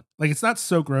be fun. Like, it's not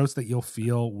so gross that you'll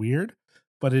feel weird,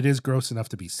 but it is gross enough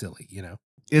to be silly, you know?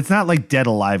 It's not like Dead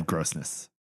Alive grossness,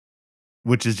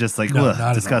 which is just like, No, ugh,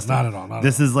 not disgusting. At all. Not at all.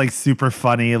 This is like super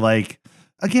funny, like,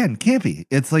 again, campy.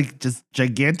 It's like just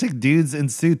gigantic dudes in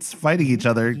suits fighting each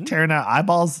other, tearing out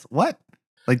eyeballs. What?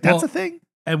 Like, that's a thing?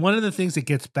 And one of the things it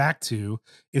gets back to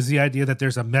is the idea that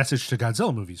there's a message to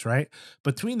Godzilla movies, right?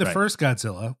 Between the first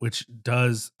Godzilla, which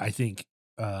does, I think,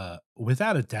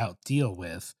 without a doubt, deal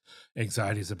with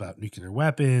anxieties about nuclear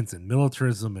weapons and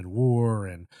militarism and war.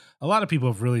 And a lot of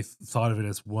people have really thought of it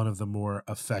as one of the more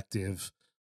effective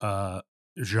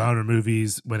genre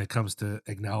movies when it comes to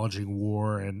acknowledging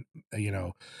war and, you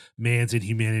know, man's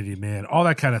inhumanity to man, all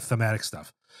that kind of thematic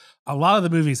stuff. A lot of the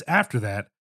movies after that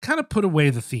kind of put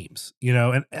away the themes, you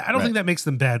know, and I don't think that makes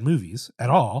them bad movies at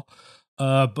all.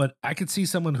 But I could see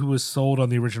someone who was sold on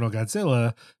the original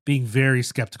Godzilla being very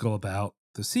skeptical about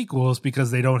the sequels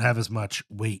because they don't have as much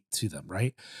weight to them,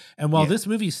 right? And while this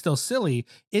movie is still silly,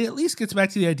 it at least gets back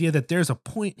to the idea that there's a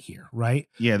point here, right?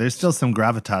 Yeah, there's still some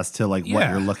gravitas to like what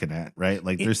you're looking at, right?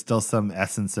 Like there's still some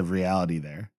essence of reality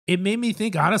there. It made me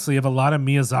think, honestly, of a lot of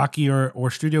Miyazaki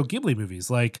or Studio Ghibli movies.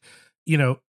 Like, you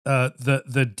know,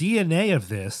 the DNA of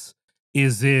this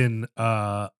is in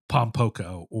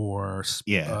Pompoko or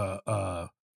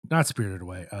not Spirited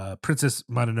Away, Princess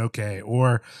Mononoke,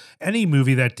 or any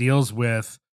movie that deals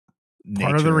with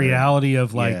part of the reality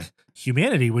of like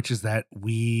humanity, which is that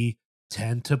we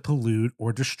tend to pollute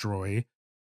or destroy,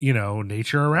 you know,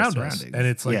 nature around us. And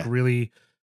it's like really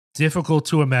difficult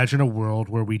to imagine a world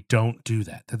where we don't do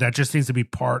that. That just seems to be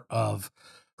part of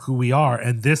who we are.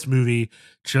 And this movie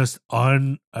just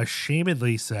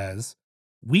unashamedly says,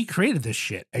 we created this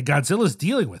shit and Godzilla's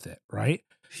dealing with it, right?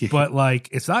 But like,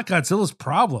 it's not Godzilla's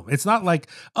problem. It's not like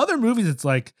other movies. It's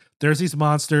like, there's these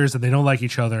monsters and they don't like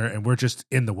each other and we're just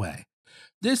in the way.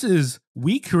 This is,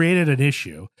 we created an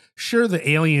issue. Sure, the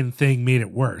alien thing made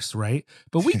it worse, right?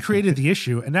 But we created the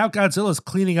issue and now Godzilla's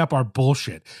cleaning up our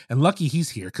bullshit. And lucky he's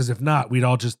here, because if not, we'd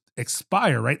all just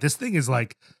expire, right? This thing is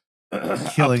like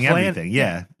killing everything.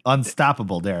 Yeah.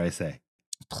 Unstoppable, dare I say.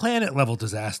 Planet level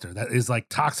disaster that is like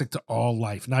toxic to all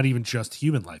life, not even just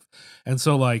human life. And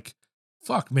so like,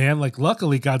 fuck, man. Like,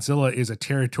 luckily, Godzilla is a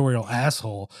territorial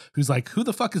asshole who's like, who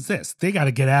the fuck is this? They got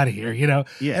to get out of here, you know?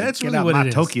 Yeah, and that's get really out what my it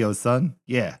is. Tokyo, son.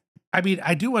 Yeah. I mean,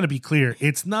 I do want to be clear.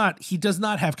 It's not, he does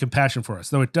not have compassion for us,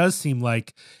 though it does seem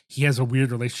like he has a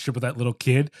weird relationship with that little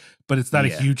kid, but it's not a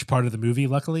huge part of the movie,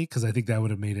 luckily, because I think that would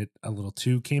have made it a little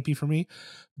too campy for me.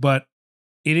 But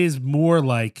it is more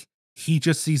like, he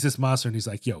just sees this monster and he's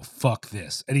like, yo, fuck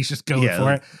this. And he's just going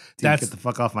for it. Dude, get the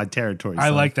fuck off my territory. I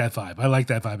like that vibe. I like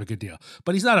that vibe a good deal.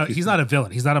 But he's not a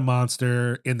villain. He's not a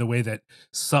monster in the way that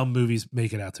some movies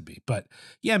make it out to be. But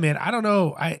yeah, man, I don't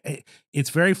know. It's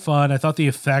very fun. I thought the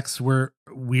effects were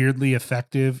weirdly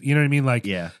effective. You know what I mean? Like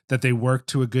that they worked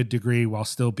to a good degree while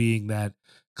still being that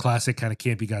classic kind of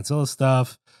campy Godzilla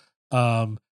stuff.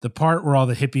 The part where all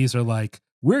the hippies are like,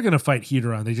 we're going to fight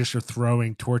Hedorah, and they just are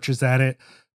throwing torches at it.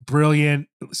 Brilliant.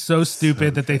 So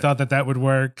stupid that they thought that would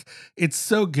work. It's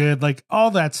so good. Like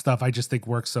all that stuff I just think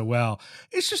works so well.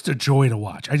 It's just a joy to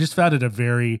watch. I just found it a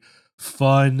very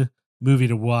fun movie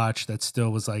to watch that still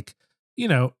was like, you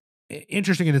know,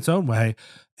 interesting in its own way.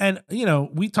 And, you know,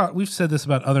 we've said this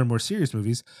about other more serious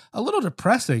movies, a little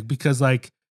depressing because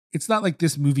like, it's not like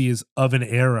this movie is of an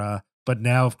era, but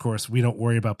now of course we don't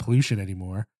worry about pollution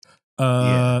anymore.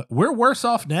 We're worse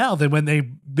off now than when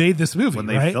they made this movie. When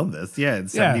they filmed this, in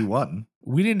 71.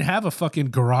 We didn't have a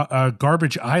fucking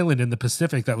garbage island in the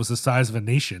Pacific that was the size of a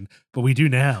nation, but we do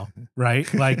now,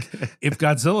 right? Like, if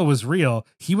Godzilla was real,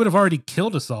 he would have already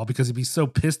killed us all because he'd be so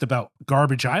pissed about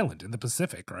Garbage Island in the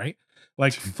Pacific, right?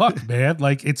 Like, fuck, man.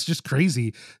 Like, it's just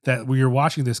crazy that we are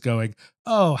watching this going,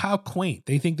 oh, how quaint.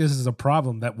 They think this is a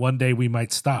problem that one day we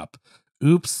might stop.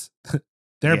 Oops.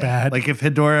 They're bad. Like if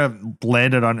Hedorah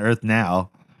landed on Earth now,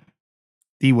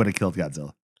 he would have killed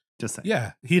Godzilla. Just saying.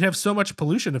 Yeah, he'd have so much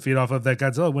pollution to feed off of that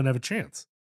Godzilla wouldn't have a chance.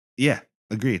 Yeah,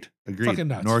 agreed. Fucking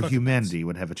nuts. Nor Fucking humanity nuts.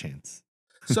 would have a chance.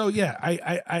 So yeah,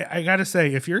 I gotta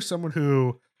say, if you're someone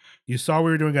who you saw we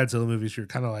were doing Godzilla movies, you're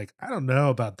kind of like, I don't know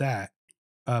about that,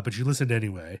 but you listened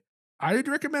anyway. I'd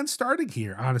recommend starting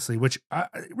here, honestly, which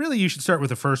really you should start with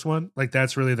the first one. Like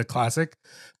that's really the classic.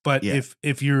 But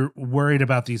if you're worried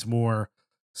about these more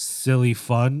silly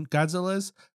fun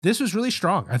Godzillas, this was really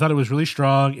strong. I thought it was really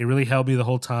strong. It really held me the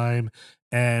whole time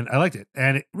and I liked it.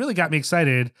 And it really got me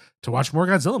excited to watch more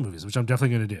Godzilla movies, which I'm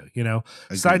definitely going to do, you know.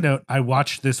 Agreed. Side note, I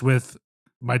watched this with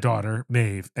my daughter,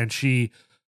 Maeve, and she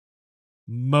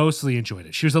mostly enjoyed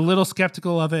it. She was a little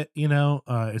skeptical of it,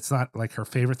 it's not like her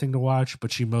favorite thing to watch,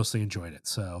 but she mostly enjoyed it.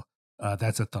 So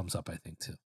that's a thumbs up, I think,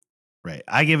 too. Right.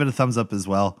 I gave it a thumbs up as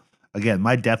well. Again,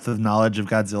 my depth of knowledge of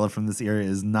Godzilla from this era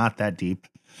is not that deep.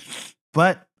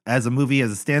 But as a movie,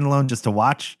 as a standalone, just to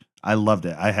watch, I loved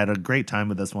it. I had a great time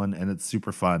with this one, and it's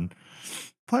super fun.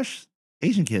 Plus,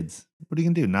 Asian kids. What are you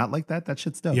going to do? Not like that? That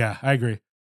shit's dope. Yeah, I agree.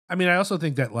 I mean, I also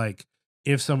think that, like,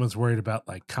 if someone's worried about,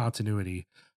 like, continuity,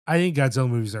 I think Godzilla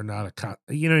movies are not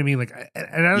you know what I mean? Like,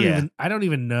 and I don't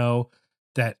even know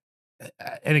that.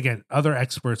 And again, other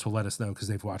experts will let us know because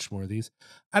they've watched more of these.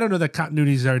 I don't know that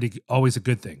continuity is always a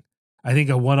good thing. I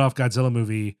think a one-off Godzilla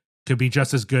movie could be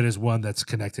just as good as one that's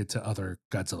connected to other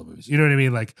Godzilla movies. You know what I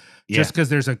mean? Like, just because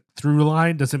there's a through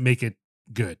line doesn't make it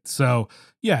good. So,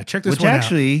 yeah, check this one out. Which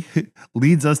actually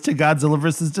leads us to Godzilla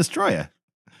versus Destroyah.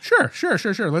 Sure.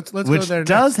 Let's go there. Which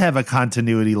does have a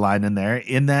continuity line in there,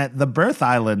 in that the Birth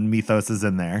Island mythos is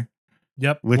in there.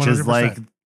 Yep. Which 100%. Is like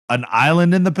an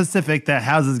island in the Pacific that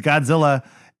houses Godzilla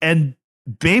and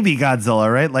baby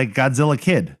Godzilla, right? Like Godzilla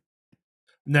Kid.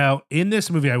 Now, in this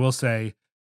movie, I will say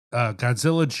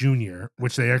Godzilla Jr.,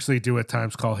 which they actually do at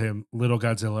times call him Little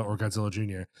Godzilla or Godzilla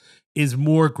Jr., is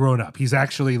more grown up. He's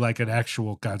actually like an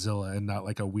actual Godzilla and not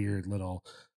like a weird little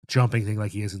jumping thing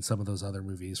like he is in some of those other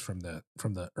movies from the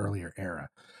earlier era.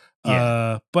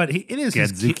 Yeah. But it is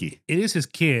his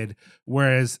kid,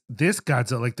 whereas this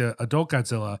Godzilla, like the adult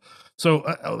Godzilla. So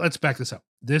let's back this up.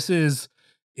 This is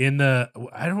in the,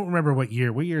 I don't remember what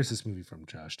year. What year is this movie from,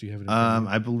 Josh? Do you have it?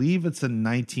 I believe it's a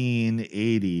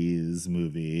 1980s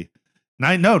movie.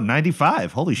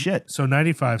 95. Holy shit. So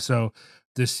 95. So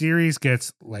the series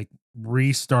gets like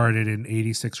restarted in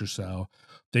 86 or so.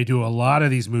 They do a lot of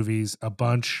these movies, a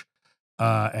bunch.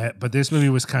 But this movie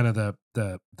was kind of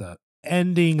the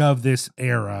ending of this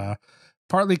era,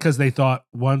 partly because they thought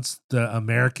once the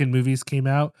American movies came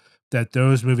out that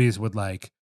those movies would like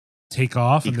take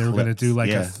off and they were going to do like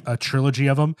a trilogy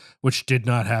of them, which did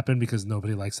not happen because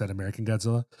nobody likes that American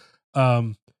Godzilla.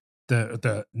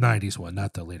 The 90s one,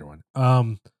 not the later one.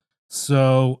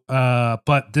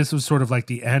 But this was sort of like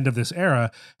the end of this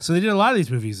era. So they did a lot of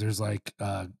these movies. There's like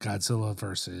Godzilla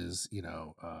versus,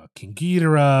 King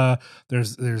Ghidorah.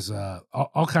 There's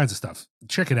all kinds of stuff.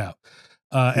 Check it out.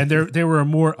 And they were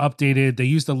more updated. They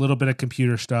used a little bit of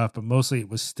computer stuff, but mostly it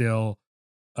was still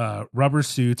rubber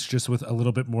suits, just with a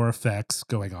little bit more effects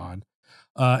going on.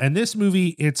 And this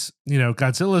movie, it's,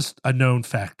 Godzilla's a known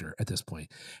factor at this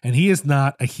point, and he is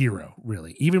not a hero,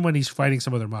 really. Even when he's fighting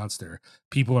some other monster,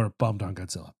 people are bummed on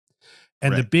Godzilla.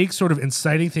 And the big sort of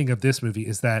inciting thing of this movie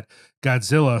is that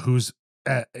Godzilla, who's,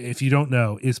 if you don't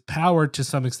know, is powered to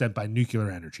some extent by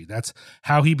nuclear energy. That's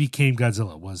how he became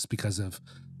Godzilla, was because of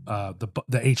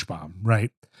the H-bomb,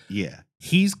 right? Yeah.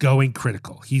 He's going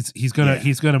critical. He's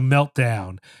gonna melt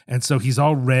down, and so he's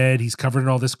all red. He's covered in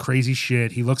all this crazy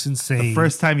shit. He looks insane. The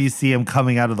first time you see him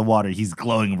coming out of the water, he's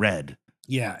glowing red.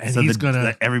 Yeah, and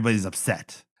so everybody's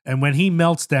upset. And when he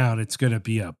melts down, it's gonna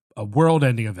be a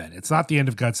world-ending event. It's not the end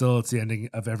of Godzilla; it's the ending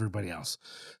of everybody else.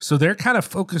 So they're kind of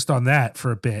focused on that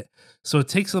for a bit. So it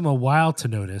takes them a while to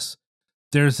notice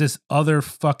there's this other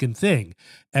fucking thing.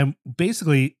 And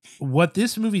basically what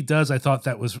this movie does, I thought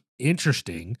that was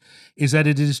interesting, is that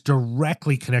it is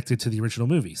directly connected to the original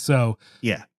movie. So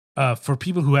for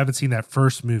people who haven't seen that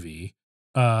first movie,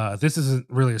 this isn't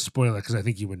really a spoiler because I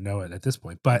think you would know it at this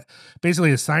point, but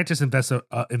basically a scientist invents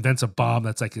a bomb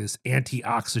that's like this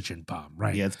anti-oxygen bomb,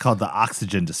 right? Yeah, it's called the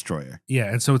Oxygen Destroyer. Yeah,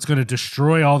 and so it's going to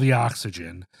destroy all the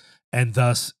oxygen and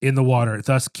thus in the water,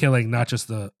 thus killing not just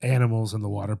the animals in the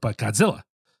water, but Godzilla.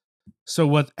 So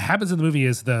what happens in the movie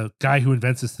is the guy who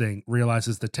invents this thing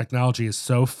realizes the technology is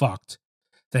so fucked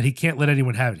that he can't let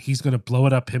anyone have it. He's going to blow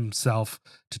it up himself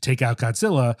to take out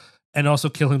Godzilla and also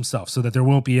kill himself so that there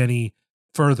won't be any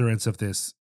furtherance of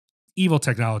this evil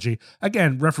technology.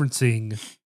 Again, referencing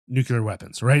nuclear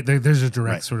weapons, right? There's a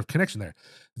direct sort of connection there.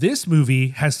 This movie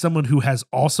has someone who has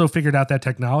also figured out that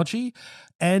technology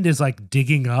and is like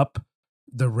digging up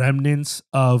the remnants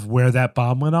of where that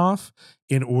bomb went off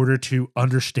in order to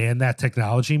understand that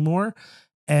technology more.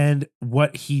 And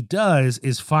what he does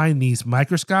is find these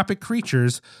microscopic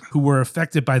creatures who were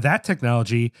affected by that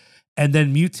technology and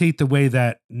then mutate the way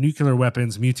that nuclear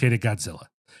weapons mutated Godzilla.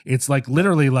 It's like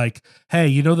literally like, hey,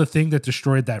 you know the thing that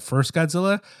destroyed that first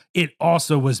Godzilla? It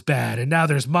also was bad. And now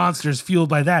there's monsters fueled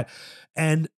by that.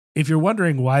 And if you're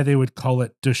wondering why they would call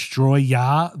it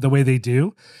Destroyah the way they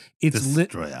do, it's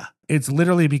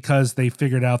literally because they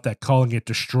figured out that calling it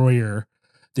Destroyer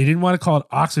They didn't want to call it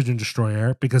Oxygen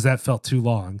Destroyer because that felt too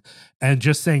long. And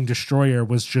just saying Destroyer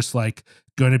was just like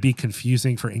going to be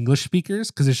confusing for English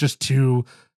speakers because it's just too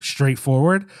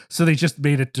straightforward. So they just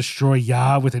made it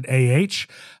Destroyah with an AH.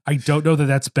 I don't know that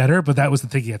that's better, but that was the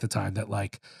thinking at the time that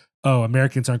like, oh,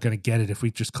 Americans aren't going to get it if we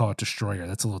just call it Destroyer.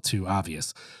 That's a little too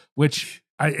obvious, which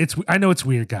I know it's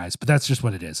weird, guys, but that's just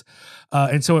what it is.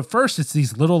 And so at first it's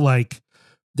these little like,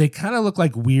 they kind of look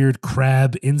like weird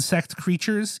crab insect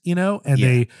creatures, you know, and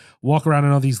they walk around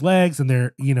on all these legs and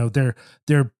they're, you know,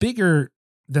 they're bigger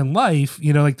than life,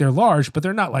 you know, like they're large, but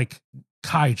they're not like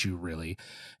kaiju really.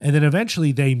 And then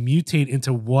eventually they mutate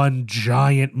into one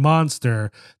giant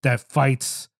monster that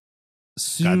fights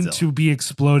soon to be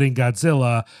exploding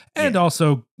Godzilla and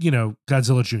also, you know,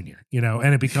 Godzilla Jr., you know,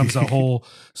 and it becomes a whole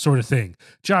sort of thing.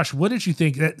 Josh, what did you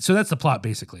think? So that's the plot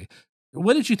basically.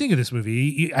 What did you think of this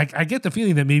movie? I get the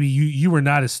feeling that maybe you were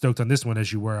not as stoked on this one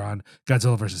as you were on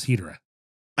Godzilla versus Hedorah.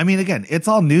 I mean, again, it's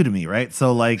all new to me, right?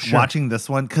 So like watching this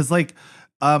one, because like,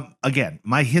 again,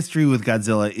 my history with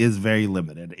Godzilla is very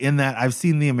limited in that I've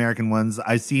seen the American ones.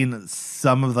 I've seen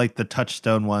some of like the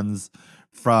Touchstone ones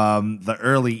from the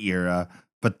early era,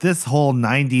 but this whole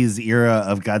 90s era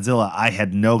of Godzilla, I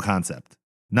had no concept,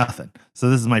 nothing. So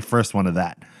this is my first one of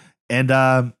that.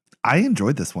 And, I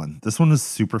enjoyed this one. This one was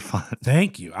super fun.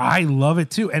 Thank you. I love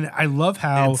it too, and I love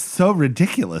how it's so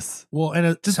ridiculous. Well,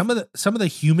 and some of the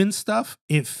human stuff,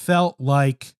 it felt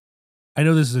like, I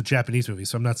know this is a Japanese movie,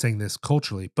 so I'm not saying this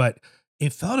culturally, but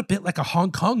it felt a bit like a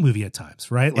Hong Kong movie at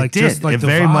times, right? Like it did. Just like it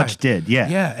very much did. Yeah,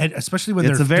 yeah, and especially when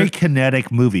it's a very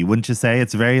kinetic movie, wouldn't you say?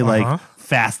 It's very like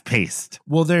fast paced.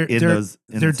 Well, they're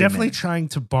definitely trying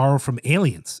to borrow from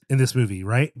Aliens in this movie,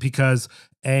 right? Because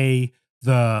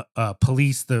the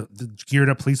police, the geared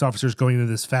up police officers going into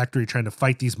this factory trying to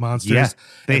fight these monsters. Yeah,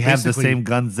 they have the same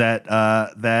guns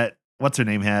that what's her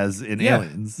name has in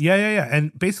Aliens. Yeah.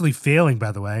 And basically failing,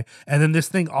 by the way. And then this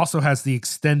thing also has the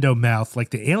extendo mouth like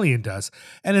the alien does.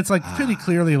 And it's like pretty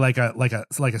clearly like a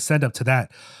send up to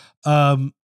that.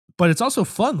 But it's also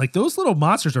fun. Like those little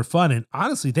monsters are fun. And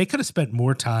honestly, they could have spent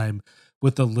more time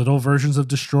with the little versions of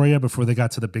Destroyah before they got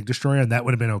to the big Destroyah, and that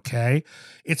would have been okay.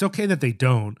 It's okay that they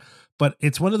don't. But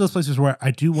it's one of those places where I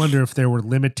do wonder if there were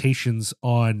limitations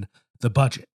on the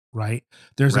budget, right?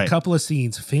 There's a couple of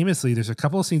scenes, famously, there's a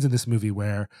couple of scenes in this movie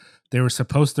where they were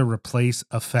supposed to replace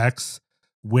effects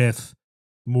with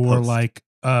more they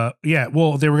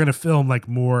were going to film like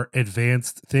more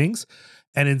advanced things.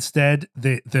 And instead,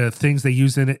 the things they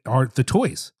use in it are the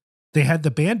toys. They had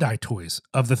the Bandai toys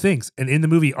of the things. And in the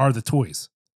movie are the toys.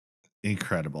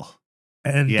 Incredible.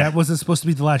 And that wasn't supposed to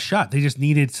be the last shot. They just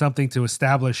needed something to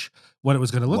establish what it was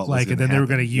going to look like. And then they were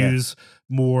going to use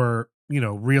more, you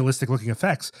know, realistic looking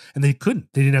effects. And they couldn't.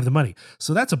 They didn't have the money.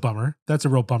 So that's a bummer. That's a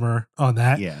real bummer on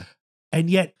that. Yeah. And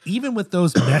yet, even with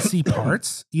those messy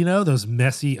parts, you know, those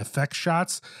messy effect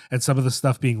shots and some of the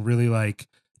stuff being really like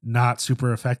not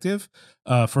super effective.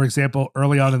 For example,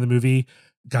 early on in the movie,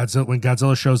 when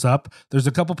Godzilla shows up, there's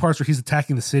a couple parts where he's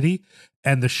attacking the city,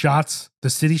 and the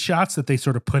city shots that they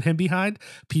sort of put him behind,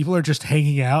 people are just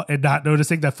hanging out and not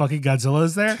noticing that fucking Godzilla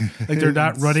is there. Like they're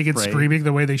not running and screaming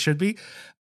the way they should be.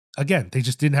 Again, they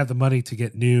just didn't have the money to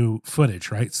get new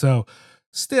footage, right? So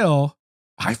still,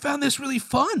 I found this really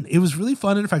fun. It was really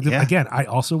fun. And in fact, again, I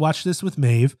also watched this with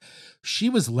Maeve. She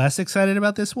was less excited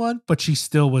about this one, but she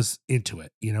still was into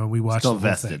it. You know, we watched still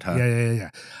vested, huh? Yeah.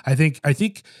 I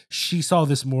think she saw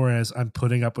this more as I'm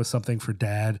putting up with something for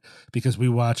Dad because we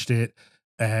watched it.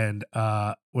 And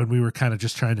when we were kind of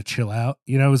just trying to chill out,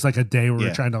 you know, it was like a day where we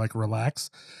were trying to like relax.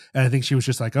 And I think she was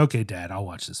just like, okay, Dad, I'll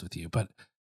watch this with you. But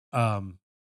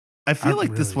I feel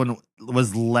like this one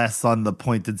was less on the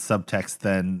pointed subtext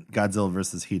than Godzilla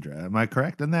versus Hedorah. Am I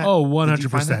correct in that? Oh,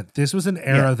 100%. This was an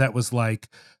era that was like,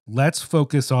 let's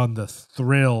focus on the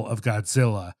thrill of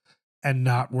Godzilla and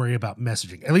not worry about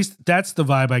messaging. At least that's the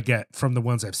vibe I get from the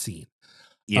ones I've seen.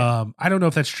 Yeah. I don't know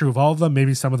if that's true of all of them.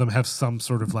 Maybe some of them have some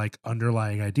sort of like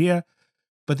underlying idea,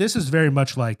 but this is very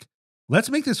much like,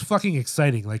 let's make this fucking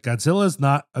exciting. Like Godzilla is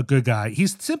not a good guy.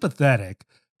 He's sympathetic,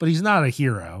 but he's not a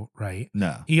hero, right?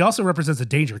 No. He also represents a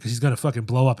danger because he's going to fucking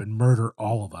blow up and murder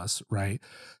all of us, right?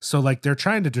 So like they're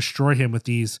trying to destroy him with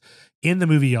these, in the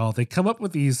movie, y'all, they come up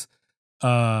with these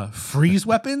freeze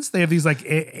weapons. They have these like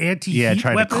anti-heat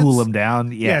trying weapons. to cool him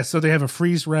down. Yeah, so they have a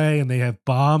freeze ray and they have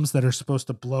bombs that are supposed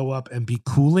to blow up and be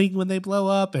cooling when they blow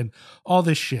up and all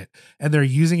this shit. And they're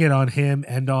using it on him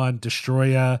and on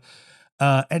Destroyah.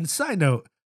 And side note,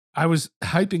 I was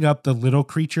hyping up the little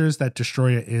creatures that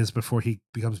Destroyah is before he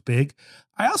becomes big.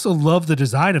 I also love the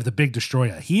design of the big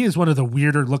Destroyah. He is one of the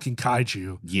weirder looking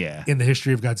kaiju in the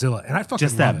history of Godzilla. And I fucking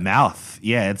just love that it. mouth.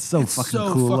 Yeah, it's so fucking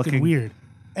cool fucking looking. weird.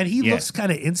 And he looks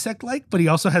kind of insect-like, but he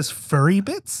also has furry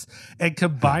bits. And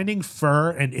combining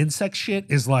fur and insect shit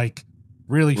is like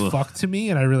really fucked to me,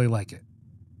 and I really like it.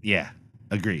 Yeah,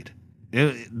 agreed.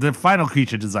 The final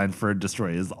creature design for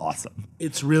Destroyah is awesome.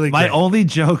 It's really my great. only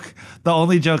joke. The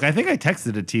only joke I think I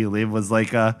texted it to you, Liam, was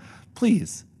like,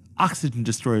 "Please, Oxygen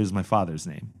Destroyer is my father's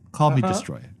name. Call me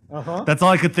Destroyah." That's all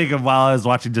I could think of while I was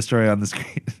watching Destroyah on the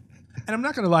screen. And I'm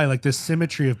not gonna lie, like this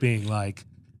symmetry of being like,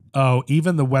 oh,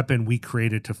 even the weapon we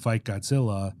created to fight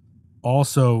Godzilla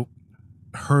also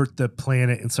hurt the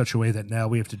planet in such a way that now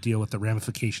we have to deal with the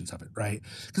ramifications of it, right?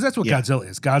 Because that's what Godzilla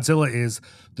is. Godzilla is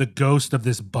the ghost of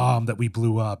this bomb that we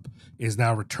blew up is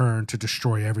now returned to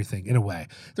destroy everything in a way.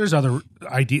 There's other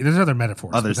ideas, there's other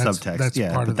metaphors. Other subtext. That's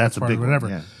part of that's a big whatever.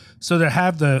 one. Yeah. So to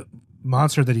have the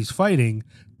monster that he's fighting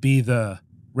be the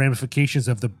ramifications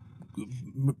of the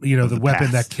the weapon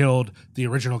past that killed the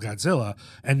original Godzilla,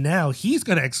 and now he's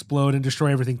going to explode and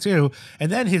destroy everything too.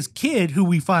 And then his kid, who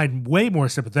we find way more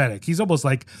sympathetic, he's almost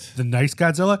like the nice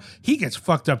Godzilla, he gets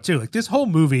fucked up too. Like this whole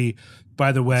movie,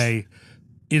 by the way,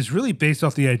 is really based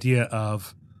off the idea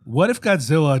of what if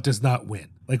Godzilla does not win?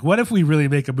 Like what if we really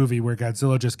make a movie where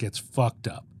Godzilla just gets fucked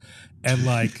up? And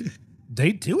like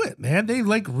they do it, man. They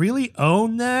like really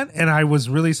own that. And I was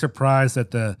really surprised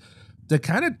at the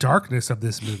kind of darkness of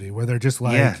this movie where they're just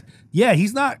like,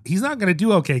 he's not going to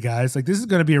do okay, guys. Like this is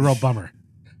going to be a real bummer.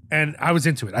 And I was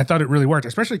into it. I thought it really worked,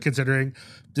 especially considering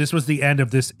this was the end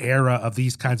of this era of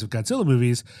these kinds of Godzilla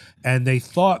movies. And they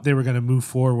thought they were going to move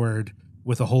forward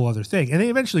with a whole other thing. And they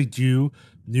eventually do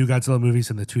new Godzilla movies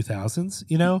in the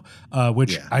 2000s,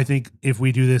 which I think if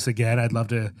we do this again, I'd love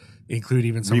to include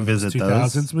even some revisit of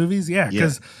those 2000s movies. Yeah.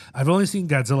 Because I've only seen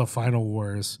Godzilla Final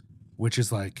Wars, which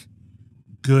is like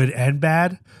good and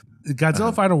bad.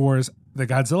 Godzilla Final Wars, the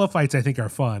Godzilla fights I think are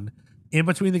fun. In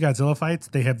between the Godzilla fights,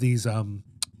 they have these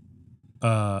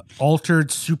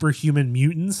altered superhuman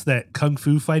mutants that kung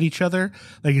fu fight each other.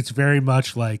 Like it's very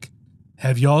much like,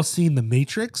 have y'all seen The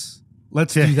Matrix?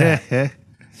 Let's do that.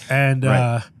 And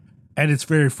and it's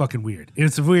very fucking weird.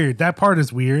 It's weird. That part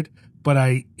is weird, but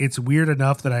it's weird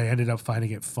enough that I ended up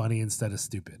finding it funny instead of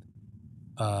stupid.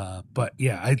 But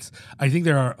yeah, I think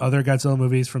there are other Godzilla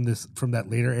movies from that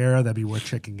later era that'd be worth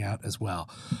checking out as well.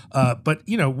 But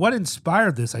what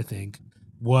inspired this, I think,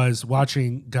 was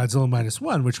watching Godzilla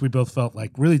 -1, which we both felt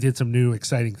like really did some new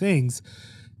exciting things.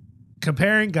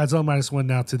 Comparing Godzilla -1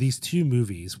 now to these two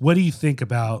movies, what do you think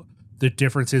about the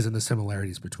differences and the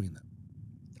similarities between them?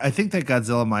 I think that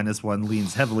Godzilla -1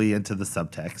 leans heavily into the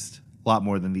subtext, a lot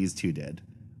more than these two did.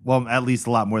 Well, at least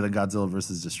a lot more than Godzilla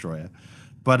versus Destroyah.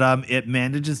 But it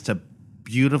manages to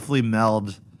beautifully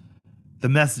meld the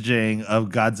messaging of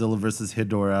Godzilla versus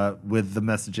Hedorah with the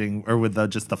messaging, or with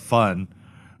just the fun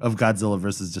of Godzilla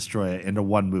versus Destroyah into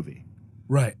one movie.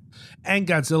 Right. And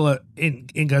Godzilla in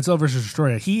Godzilla versus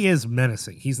Destroyah, he is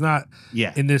menacing. He's not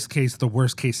in this case the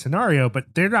worst case scenario, but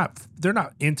they're not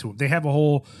into him. They have a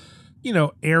whole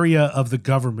area of the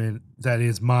government that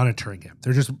is monitoring him.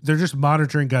 They're just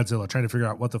monitoring Godzilla, trying to figure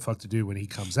out what the fuck to do when he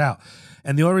comes out.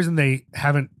 And the only reason they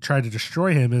haven't tried to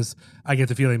destroy him is, I get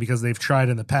the feeling, because they've tried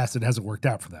in the past and it hasn't worked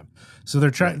out for them. So they're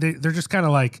trying. They're just kind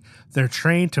of like, they're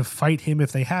trained to fight him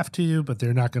if they have to, but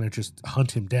they're not going to just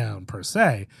hunt him down per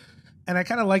se. And I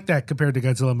kind of like that compared to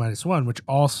Godzilla -1, which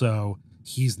also,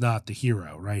 he's not the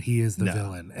hero, right? He is the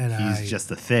villain, and he's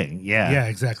just a thing. Yeah,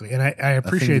 exactly. And I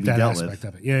appreciate that aspect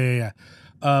of it. Yeah.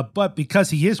 But because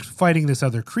he is fighting this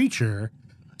other creature,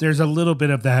 there's a little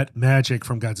bit of that magic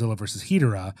from Godzilla versus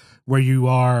Hedorah, where you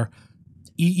can't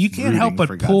rooting help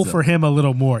but pull for him a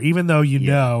little more, even though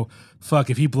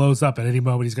if he blows up at any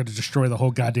moment, he's going to destroy the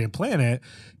whole goddamn planet.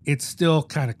 It's still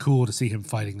kind of cool to see him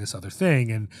fighting this other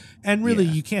thing, and really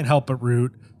you can't help but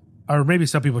root. Or maybe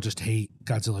some people just hate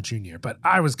Godzilla Jr., but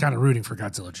I was kind of rooting for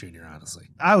Godzilla Jr., honestly.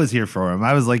 I was here for him.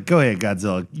 I was like, go ahead,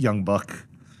 Godzilla, young buck.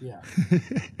 Yeah.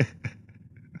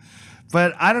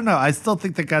 But I don't know. I still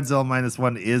think that Godzilla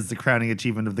 -1 is the crowning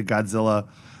achievement of the Godzilla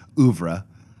oeuvre.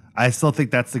 I still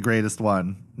think that's the greatest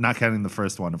one, not counting the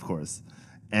first one, of course.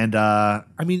 And I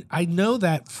mean, I know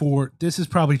that this is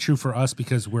probably true for us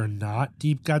because we're not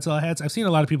deep Godzilla heads. I've seen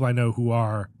a lot of people I know who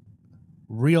are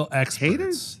real experts.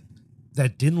 Haters?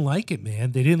 That didn't like it,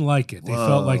 man. They didn't like it. They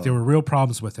felt like there were real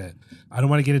problems with it. I don't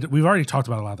want to get into. We've already talked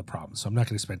about a lot of the problems, so I'm not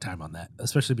going to spend time on that.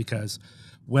 Especially because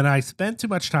when I spend too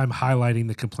much time highlighting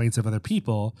the complaints of other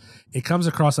people, it comes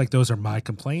across like those are my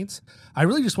complaints. I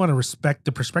really just want to respect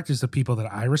the perspectives of people that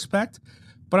I respect,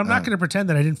 but I'm not going to pretend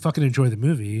that I didn't fucking enjoy the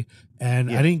movie and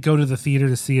I didn't go to the theater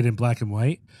to see it in black and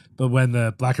white. But when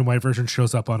the black and white version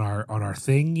shows up on our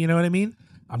thing, you know what I mean?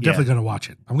 I'm definitely going to watch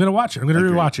it. I'm going to watch it. I'm going to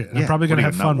rewatch it. And I'm probably going to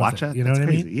have fun with it. You know what I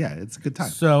mean? Yeah, it's a good time.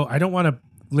 So I don't want to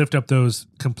lift up those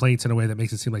complaints in a way that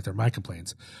makes it seem like they're my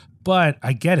complaints. But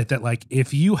I get it that like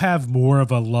if you have more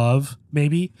of a love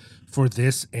maybe for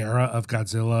this era of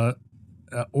Godzilla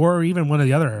or even one of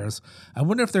the other eras, I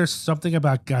wonder if there's something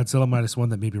about Godzilla -1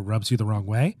 that maybe rubs you the wrong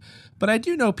way. But I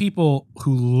do know people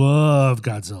who love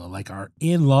Godzilla, like are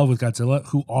in love with Godzilla,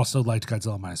 who also liked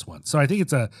Godzilla -1. So I think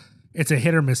it's a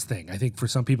hit or miss thing. I think for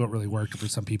some people it really worked, and for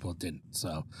some people it didn't.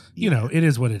 So, you know, it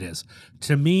is what it is.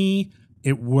 To me,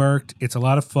 it worked. It's a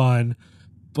lot of fun.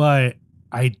 But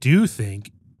I do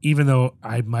think, even though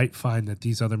I might find that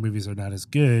these other movies are not as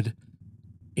good,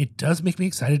 it does make me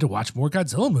excited to watch more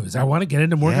Godzilla movies. I want to get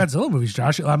into more Godzilla movies,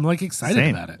 Josh. I'm like excited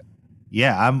about it.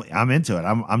 Yeah, I'm into it.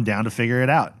 I'm down to figure it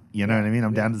out. You know what I mean?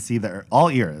 I'm down to see all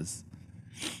eras.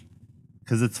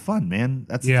 Because it's fun, man.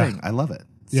 That's the thing. I love it.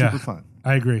 It's super fun.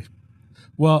 I agree.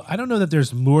 Well, I don't know that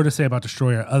there's more to say about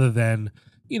Destroyah other than,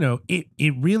 you know, it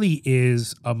really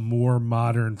is a more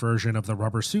modern version of the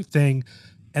rubber suit thing.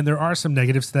 And there are some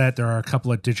negatives to that. There are a couple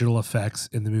of digital effects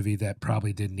in the movie that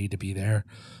probably didn't need to be there.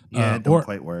 Yeah, it don't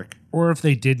quite work. Or if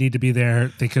they did need to be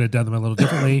there, they could have done them a little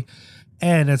differently.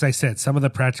 And as I said, some of the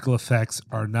practical effects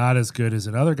are not as good as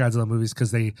in other Godzilla movies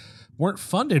because they weren't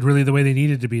funded really the way they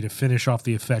needed to be to finish off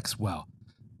the effects well.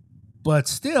 But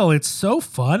still, it's so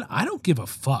fun. I don't give a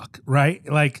fuck, right?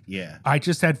 Like, I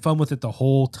just had fun with it the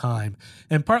whole time.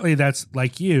 And partly that's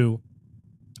like you,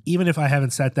 even if I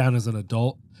haven't sat down as an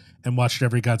adult and watched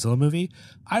every Godzilla movie,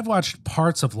 I've watched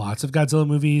parts of lots of Godzilla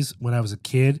movies when I was a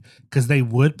kid because they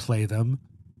would play them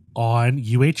on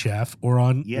UHF or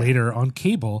on later on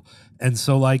cable. And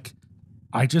so, like,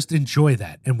 I just enjoy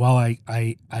that. And while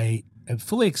I am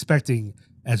fully expecting,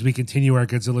 as we continue our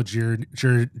Godzilla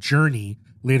journey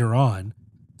later on,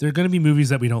 there are going to be movies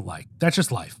that we don't like. That's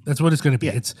just life. That's what it's going to be.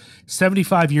 Yeah. It's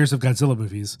 75 years of Godzilla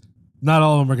movies. Not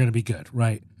all of them are going to be good,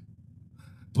 right?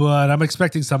 But I'm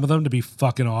expecting some of them to be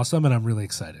fucking awesome, and I'm really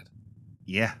excited.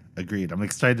 Yeah, agreed. I'm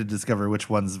excited to discover which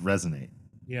ones resonate.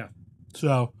 Yeah.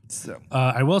 So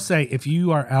I will say, if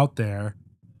you are out there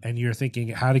and you're thinking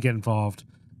how to get involved,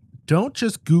 don't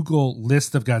just Google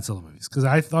list of Godzilla movies. Because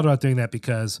I thought about doing that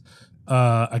because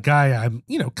a guy I'm,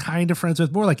 kind of friends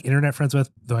with, more like internet friends with,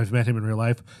 though I've met him in real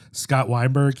life, Scott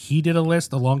Weinberg, he did a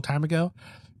list a long time ago.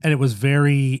 And it was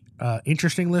very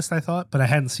interesting list, I thought, but I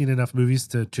hadn't seen enough movies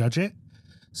to judge it.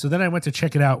 So then I went to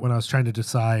check it out when I was trying to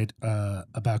decide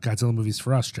about Godzilla movies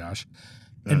for us, Josh.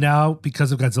 And now,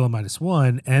 because of Godzilla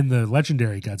 -1 and the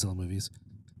legendary Godzilla movies,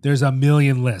 there's a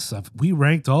million lists of, we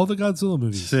ranked all the Godzilla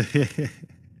movies.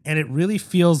 And it really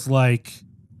feels like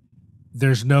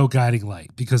there's no guiding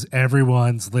light because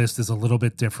everyone's list is a little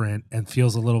bit different and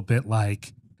feels a little bit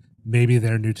like maybe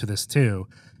they're new to this too.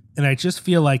 And I just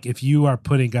feel like if you are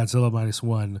putting Godzilla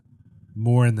 -1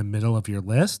 more in the middle of your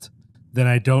list, then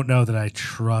I don't know that I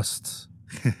trust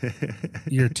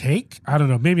your take. I don't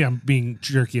know. Maybe I'm being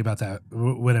jerky about that,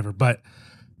 whatever. But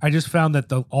I just found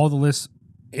that all the lists,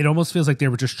 it almost feels like they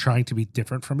were just trying to be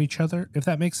different from each other, if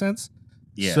that makes sense.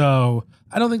 Yeah. So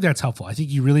I don't think that's helpful. I think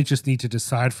you really just need to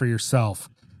decide for yourself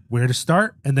where to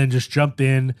start and then just jump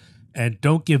in and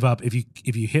don't give up. If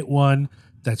you hit one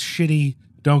that's shitty,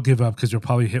 don't give up because you'll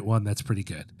probably hit one that's pretty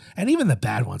good. And even the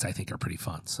bad ones I think are pretty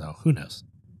fun. So who knows?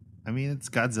 I mean, it's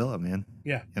Godzilla, man.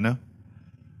 Yeah. You know?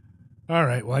 All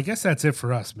right. Well, I guess that's it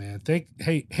for us, man.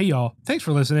 Hey, y'all. Thanks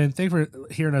for listening. Thanks for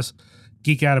hearing us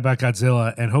geek out about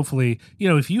Godzilla. And hopefully,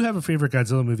 if you have a favorite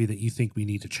Godzilla movie that you think we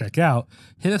need to check out,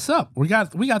 hit us up. We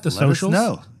got the socials.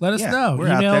 Let us know.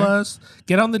 Email us.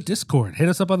 Get on the Discord. Hit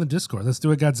us up on the Discord. Let's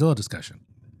do a Godzilla discussion.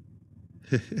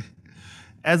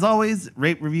 As always,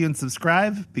 rate, review, and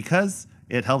subscribe because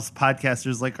it helps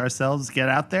podcasters like ourselves get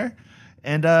out there.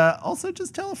 And also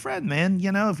just tell a friend, man.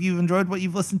 If you've enjoyed what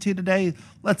you've listened to today,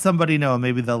 let somebody know.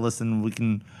 Maybe they'll listen. We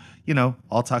can,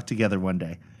 all talk together one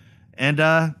day. And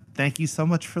thank you so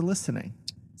much for listening.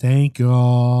 Thank you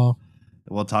all.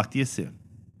 We'll talk to you soon.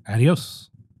 Adios.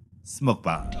 Smoke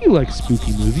bomb. Do you like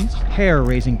spooky movies?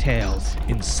 Hair-raising tales.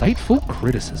 Insightful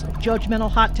criticism.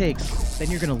 Judgmental hot takes. Then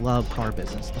you're going to love Horror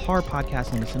Business, the horror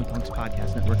podcast on the Cinepunx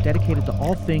Podcast Network, dedicated to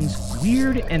all things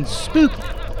weird and spooky.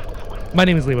 My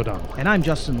name is Lee O'Donnell. And I'm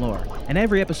Justin Lohr. And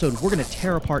every episode, we're going to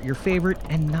tear apart your favorite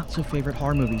and not-so-favorite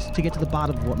horror movies to get to the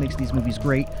bottom of what makes these movies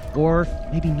great, or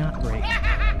maybe not great.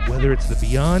 Whether it's The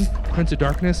Beyond, Prince of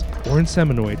Darkness, or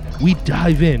Inseminoid, we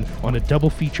dive in on a double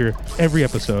feature every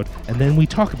episode, and then we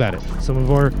talk about it. Some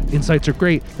of our insights are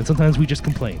great, and sometimes we just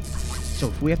complain. So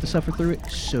if we have to suffer through it,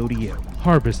 so do you.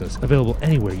 Horror Business, available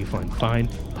anywhere you find fine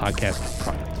podcast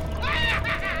product.